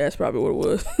 huh? Yeah, that's probably what it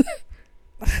was.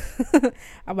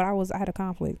 But I had a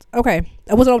conflict. Okay,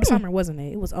 it was over the summer, wasn't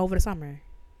it? It was over the summer.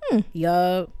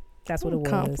 Yup, that's what it was.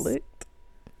 Conflict.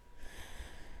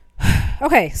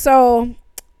 Okay, so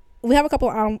we have a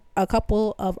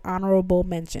couple of honorable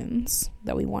mentions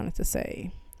that we wanted to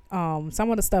say. Some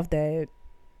of the stuff that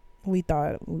we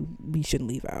thought we shouldn't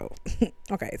leave out.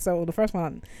 Okay, so the first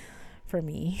one for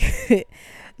me,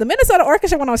 the Minnesota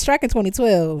Orchestra went on strike in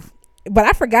 2012, but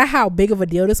I forgot how big of a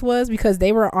deal this was because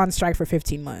they were on strike for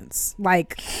 15 months,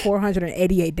 like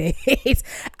 488 days.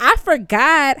 I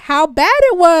forgot how bad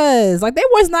it was. Like, they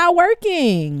was not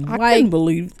working. I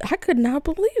could not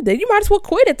believe that. You might as well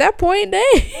quit at that point.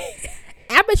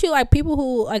 I bet you, like,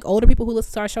 older people who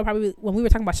listen to our show, probably when we were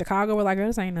talking about Chicago, were like, girl,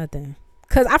 this ain't nothing.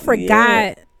 Because I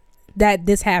forgot that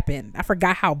this happened. I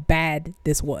forgot how bad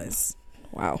this was.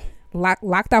 Wow.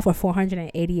 Locked out for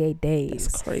 488 days.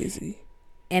 That's crazy.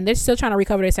 And they're still trying to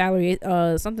recover their salary.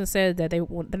 Something said that they're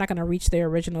not going to reach their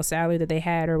original salary that they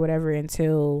had or whatever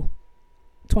until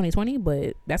 2020,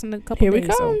 but that's in a couple Here days. we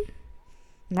come. So.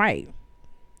 Right.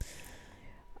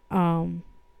 In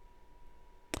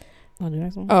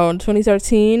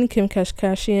 2013, Kim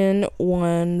Kardashian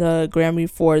won the Grammy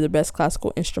for the Best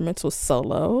Classical Instrumental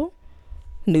Solo.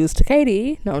 News to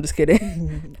Katie. No, I'm just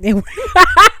kidding.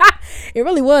 It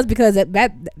really was, because at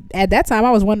that time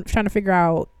I was trying to figure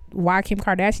out why Kim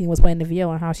Kardashian was playing the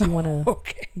viola and how she won a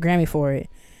Grammy for it.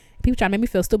 People trying to make me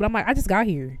feel stupid. I'm like, I just got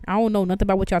here. I don't know nothing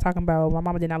about what y'all talking about. My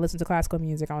mama did not listen to classical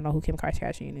music. I don't know who Kim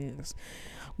Kardashian is.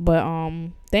 But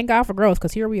thank God for growth,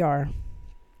 because here we are.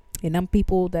 And them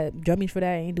people that judge me for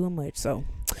that ain't doing much. So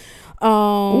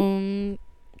all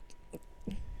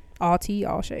tea,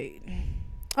 all shade.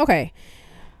 Okay.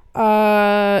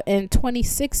 In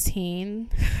 2016,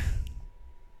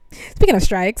 speaking of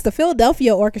strikes, the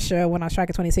Philadelphia Orchestra went on strike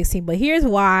in 2016. But here's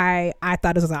why I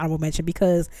thought this was an honorable mention,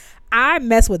 because I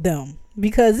mess with them,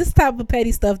 because this type of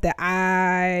petty stuff that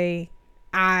I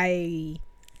I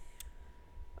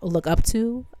look up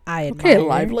to. I admire. Okay,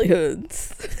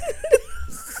 livelihoods.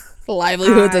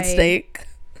 Livelihoods at stake.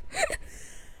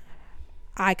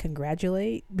 I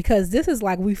congratulate, because this is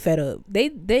like, we fed up.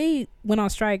 They went on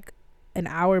strike an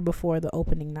hour before the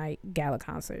opening night gala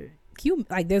concert.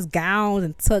 Like, there's gowns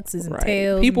and tuxes and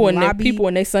tails. People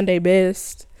in their Sunday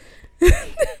best.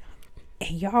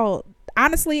 And y'all,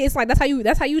 honestly, it's like that's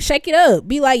how you shake it up.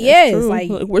 Be like, yes, like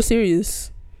we're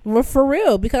serious. We're for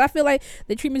real, because I feel like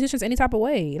they treat musicians any type of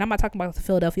way. And I'm not talking about the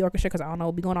Philadelphia Orchestra, because I don't know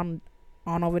what's going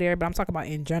on over there, but I'm talking about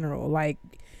in general. Like,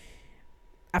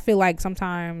 I feel like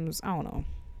sometimes, I don't know,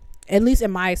 at least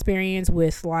in my experience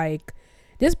with like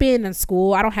just being in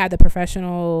school, I don't have the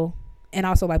professional, and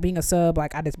also like being a sub,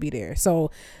 like I just be there. So,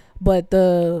 but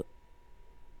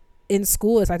in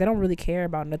school, it's like they don't really care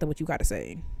about nothing what you got to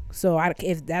say. So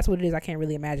if that's what it is, I can't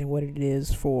really imagine what it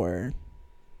is to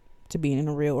be in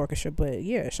a real orchestra. But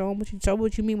yeah, show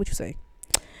what you mean, what you say.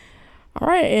 All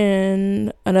right,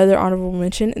 and another honorable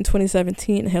mention, in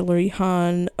 2017, Hilary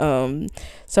Hahn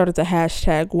started the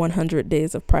hashtag 100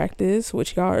 Days of Practice,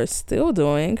 which y'all are still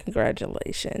doing.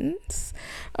 Congratulations.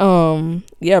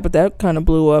 Yeah, but that kind of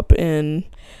blew up, and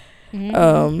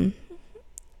I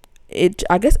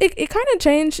guess it kind of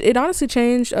changed. It honestly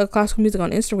changed classical music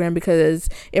on Instagram, because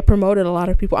it promoted a lot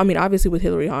of people. I mean, obviously with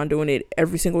Hilary Hahn doing it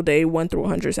every single day, 1 through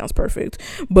 100 sounds perfect,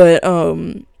 but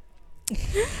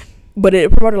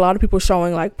it promoted a lot of people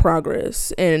showing like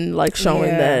progress, and like showing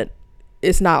that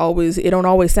it don't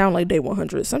always sound like day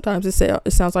 100. Sometimes it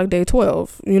sounds like day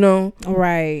 12,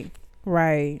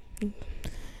 Right.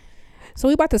 So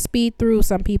we about to speed through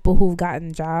some people who've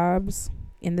gotten jobs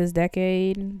in this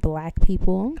decade. Black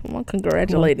people. Come on,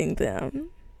 congratulating them.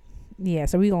 Yeah,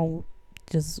 so we gonna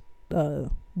just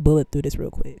bullet through this real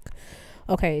quick.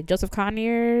 Okay, Joseph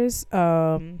Conyers,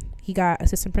 he got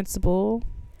assistant principal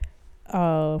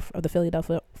of the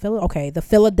Philadelphia Orchestra.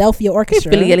 Philadelphia.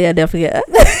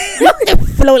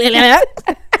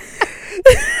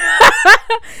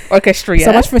 Orchestra.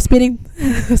 So much for spinning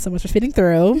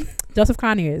through. Joseph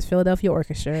Conyers, Philadelphia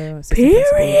Orchestra, assistant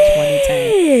principal,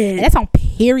 2010. And that's on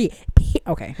period.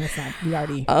 Okay, that's not. We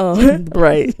already.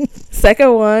 Right.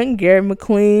 Second one, Gary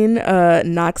McQueen,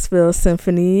 Knoxville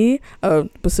Symphony,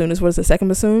 bassoonist. What is the second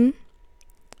bassoon?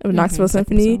 Knoxville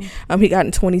Symphony. He got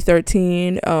in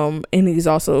 2013, and he's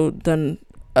also done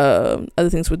other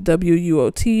things with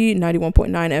WUOT 91.9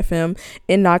 FM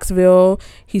in Knoxville.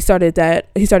 He started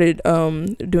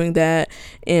doing that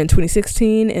in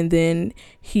 2016, and then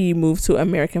he moved to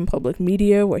American Public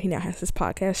Media, where he now has his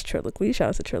podcast Triloquy. Shout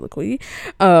out to Triloquy.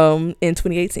 In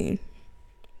 2018.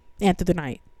 And Through the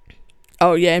Night.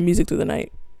 Oh yeah, and Music Through the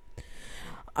Night.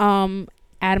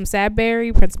 Adam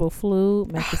Sadberry, principal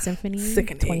flute, Memphis Symphony,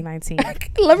 Sickening. 2019.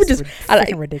 Let me just.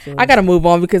 Ridiculous. I gotta move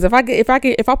on, because if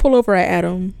I pull over at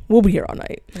Adam, we'll be here all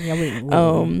night. Yeah,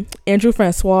 Andrew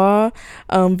Francois,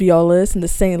 violist in the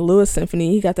St. Louis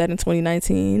Symphony. He got that in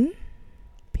 2019.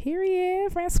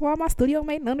 Period. Francois, my studio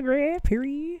mate in undergrad.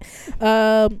 Period.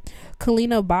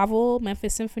 Kalina Bavel,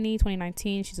 Memphis Symphony,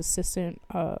 2019. She's assistant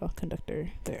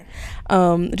conductor there.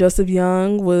 Joseph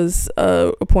Young was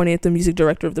appointed the music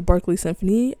director of the Berkeley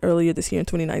Symphony earlier this year in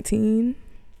 2019.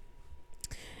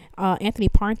 Anthony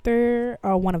Parther,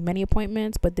 one of many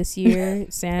appointments, but this year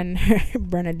San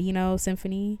Bernardino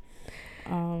Symphony.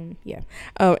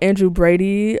 Andrew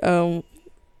Brady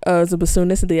is a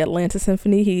bassoonist at the Atlanta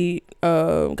Symphony. He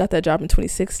got that job in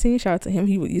 2016. Shout out to him.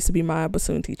 He used to be my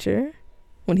bassoon teacher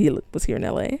when he was here in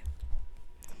LA.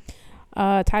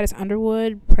 Titus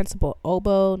Underwood, principal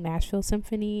oboe, Nashville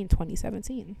Symphony in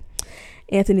 2017.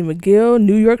 Anthony McGill,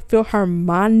 New York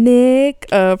Philharmonic,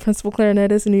 principal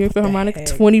clarinetist in New York Philharmonic,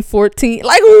 2014.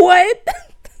 Like what?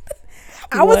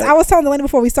 I was telling the lady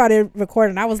before we started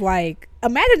recording, I was like,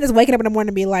 imagine just waking up in the morning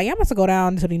and be like, I'm supposed to go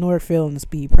down to the New York Phil and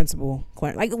just be principal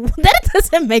clarinet. Like, that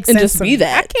doesn't make sense. And just be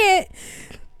that. I can't.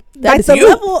 That like the you.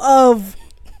 Level of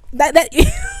that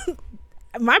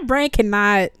my brain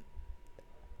cannot.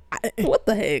 What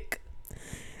the heck?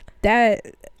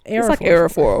 That it's like error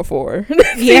 404.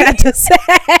 Yeah, just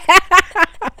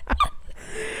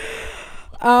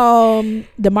Damari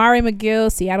McGill,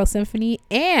 Seattle Symphony,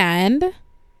 and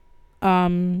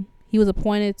he was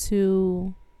appointed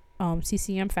to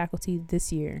CCM faculty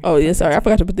this year. Oh yeah, sorry, I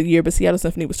forgot to put the year, but Seattle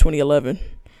Symphony was 2011.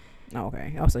 Oh,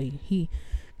 okay. Also, he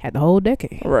had the whole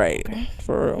decade. Right. Okay.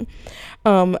 For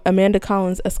real. Amanda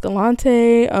Collins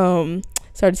Escalante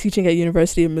started teaching at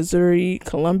University of Missouri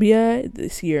Columbia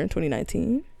this year in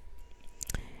 2019.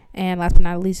 And last but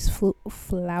not least,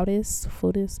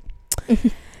 flutist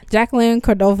Jacqueline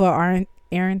Cordova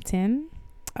Arrington.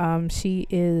 She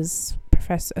is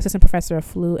assistant professor of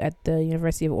flute at the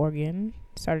University of Oregon.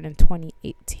 Started in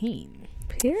 2018.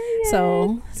 Period.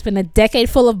 So it's been a decade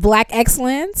full of Black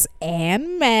excellence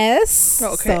and mess.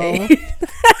 Okay. So,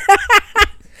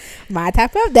 my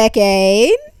type of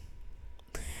decade.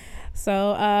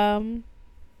 So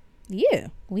yeah,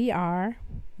 we are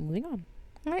moving on.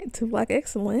 All right, to Black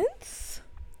excellence.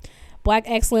 Black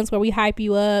excellence, where we hype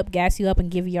you up, gas you up,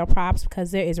 and give you your props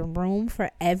because there is room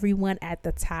for everyone at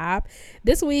the top.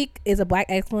 This week is a Black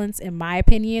excellence, in my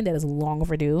opinion, that is long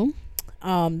overdue.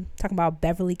 Talking about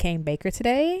Beverly Kane Baker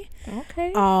today.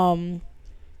 Okay.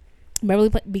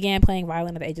 Beverly began playing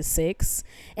violin at the age of 6,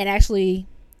 and actually,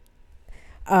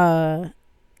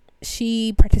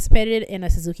 she participated in a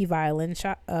Suzuki violin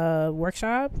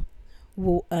workshop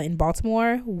in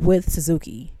Baltimore with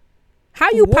Suzuki.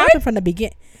 How you popping from the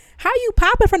beginning?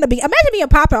 Imagine being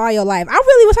popping all your life. I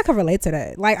really wish I could relate to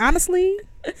that. Like, honestly,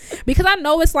 because I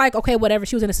know it's like, okay, whatever.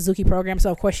 She was in a Suzuki program,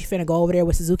 so of course she's finna go over there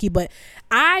with Suzuki. But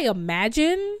I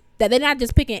imagine that they're not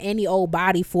just picking any old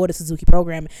body for the Suzuki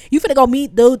program. You finna go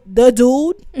meet the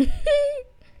dude.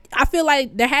 I feel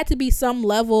like there had to be some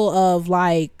level of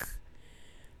like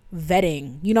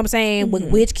vetting, you know what I'm saying? Mm-hmm. With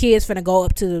which kids finna go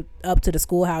up to the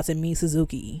schoolhouse and meet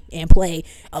Suzuki and play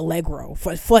Allegro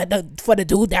for the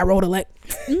dude that wrote Allegro.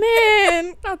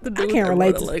 Man, Not the dude I can't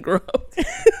relate to Allegro.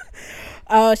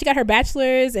 She got her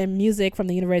bachelor's in music from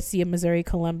the University of Missouri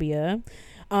Columbia.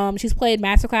 She's played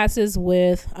masterclasses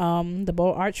with the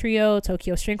Bow Art Trio,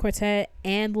 Tokyo String Quartet,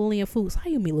 and Lillian Fuchs. How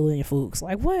you meet Lillian Fuchs?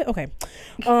 Like, what? Okay.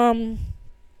 In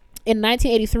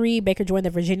 1983, Baker joined the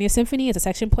Virginia Symphony as a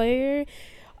section player.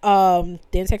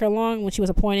 Didn't take her long when she was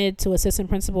appointed to assistant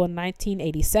principal in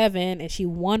 1987, and she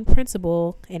won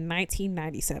principal in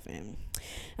 1997.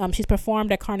 She's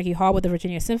performed at Carnegie Hall with the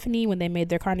Virginia Symphony when they made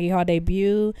their Carnegie Hall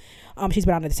debut. She's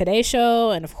been on the Today Show,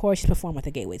 and of course she's performed at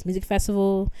the Gateways Music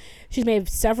Festival. She's made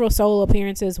several solo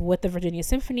appearances with the Virginia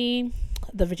Symphony,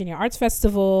 the Virginia Arts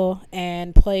Festival,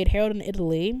 and played Harold in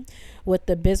Italy with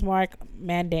the Bismarck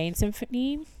Mandarin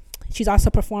Symphony. She's also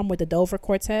performed with the Dover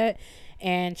Quartet,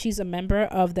 and she's a member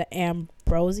of the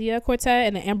Ambrosia Quartet.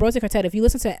 And the Ambrosia Quartet, if you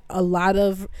listen to a lot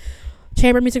of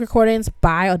chamber music recordings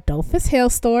by Adolphus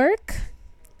Hailstork,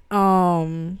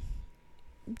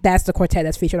 that's the quartet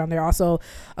that's featured on there. Also,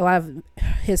 a lot of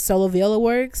his solo viola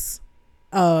works.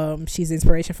 She's the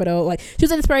inspiration for those. Like, she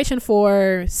was an inspiration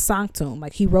for Sanctum.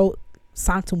 Like, he wrote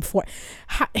Sanctum for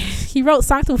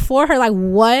her. Like,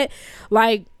 what?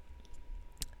 Like,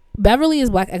 Beverly is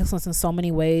Black excellence in so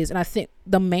many ways, and I think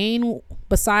the main,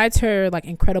 besides her like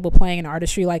incredible playing and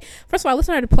artistry, like, first of all, I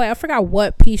listened to her play. I forgot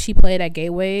what piece she played at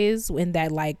Gateways in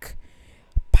that like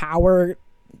power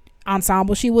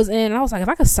ensemble she was in, and I was like, if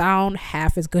I could sound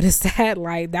half as good as that,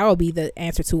 like, that would be the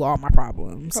answer to all my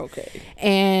problems. Okay.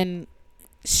 And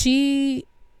the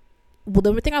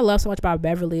thing I love so much about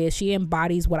Beverly is she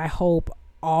embodies what I hope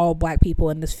all Black people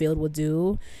in this field would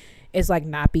do, is like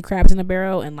not be crabs in a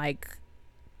barrel and like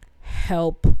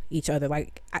help each other.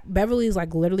 Like, Beverly is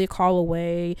like literally a call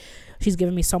away. She's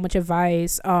given me so much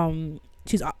advice.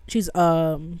 She's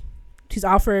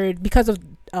offered, because of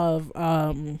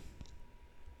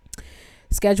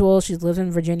schedule, she lives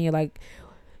in Virginia. Like,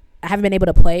 I haven't been able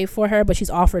to play for her, but she's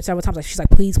offered several times. Like, she's like,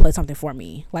 please play something for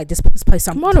me. Like, just play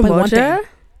something. Come on, play one thing.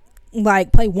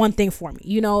 Like, play one thing for me,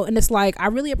 you know. And it's like, I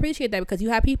really appreciate that, because you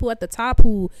have people at the top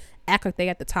who act like they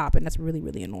at the top, and that's really,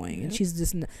 really annoying. Mm-hmm. And she's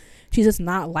just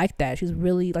not like that. She's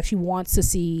really like, she wants to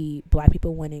see Black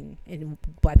people winning and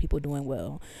Black people doing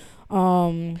well.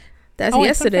 That's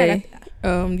yesterday.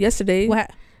 Yesterday.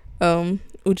 What?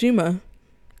 Ujima,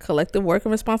 collective work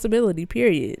and responsibility.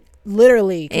 Period.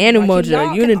 Literally. And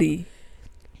Umoja, unity.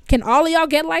 Can all of y'all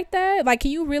get like that? Like,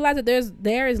 can you realize that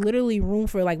there is literally room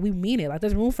for, like, we mean it. Like,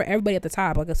 there's room for everybody at the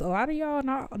top. Like, it's a lot of y'all,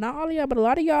 not all of y'all, but a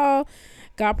lot of y'all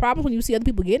got problems when you see other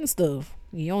people getting stuff.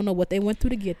 You don't know what they went through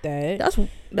to get that.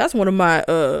 That's one of my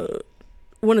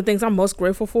one of the things I'm most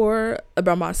grateful for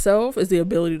about myself is the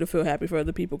ability to feel happy for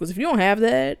other people. Because if you don't have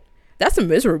that, that's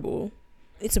miserable.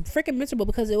 It's a freaking miserable,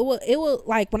 because it will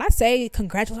like, when I say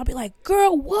congratulations, I'll be like,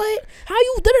 girl, what? How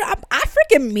you did it? I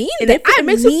freaking mean and that. It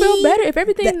makes you feel better. If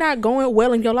everything's not going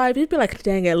well in your life, you'd be like,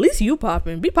 dang, at least you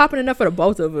popping. Be popping enough for the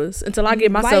both of us until I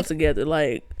get myself together.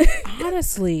 Like,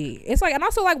 honestly, it's like, and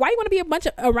also like, why you want to be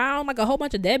around like a whole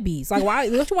bunch of deadbeats? Like, why?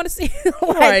 Don't you want to see?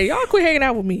 Like, right, y'all quit hanging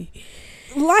out with me.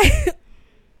 Like,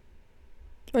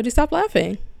 why'd you stop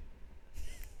laughing?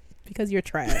 Because you're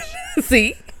trash.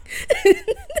 See.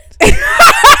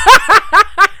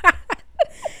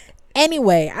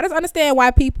 Anyway, I just understand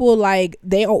why people like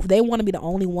they want to be the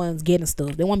only ones getting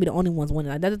stuff. They want to be the only ones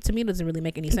winning. Like, that to me doesn't really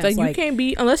make any sense. Like, you can't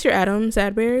be, unless you're Adam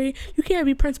Sadberry, you can't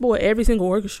be principal at every single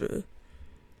orchestra.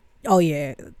 Oh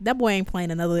yeah, that boy ain't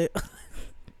playing another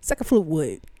second flute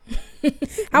wood.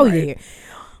 How we here?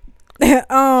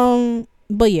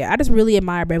 But yeah, I just really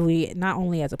admire Beverly, not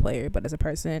only as a player but as a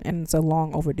person, and it's a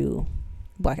long overdue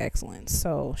Black excellence.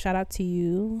 So shout out to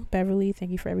you, Beverly.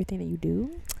 Thank you for everything that you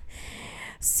do.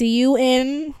 See you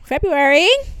in February.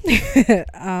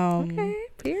 Okay.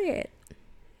 Period.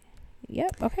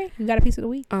 Yep. Okay. You got a piece of the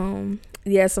week.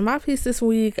 Yeah. So my piece this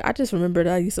week, I just remembered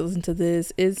I used to listen to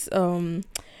this. It's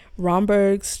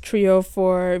Romberg's Trio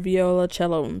for Viola,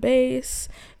 Cello, and Bass.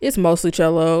 It's mostly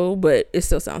cello, but it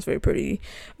still sounds very pretty.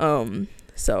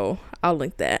 So I'll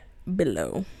link that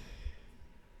below.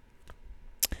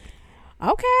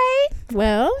 Okay.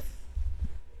 Well,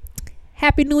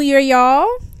 Happy New Year, y'all.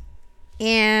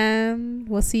 And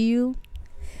we'll see you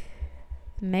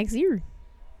next year.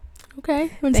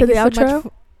 Okay. Into the outro.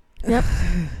 Yep.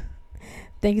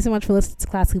 Thank you so much for listening to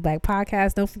Classically Black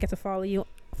Podcast. Don't forget to follow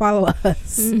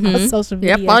us on social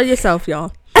media. Yeah, follow yourself,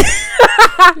 y'all.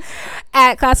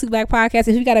 At Classically Black Podcast.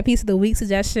 If you got a piece of the week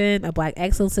suggestion, a Black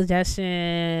excellence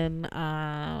suggestion,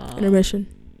 intermission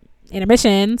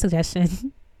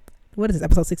suggestion. What is this,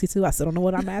 episode 62? I still don't know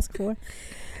what I'm asking for.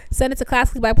 Send it to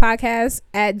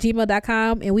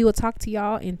classicallyblackpodcast@gmail.com, and we will talk to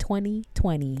y'all in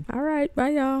 2020. All right. Bye,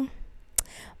 y'all.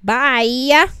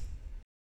 Bye.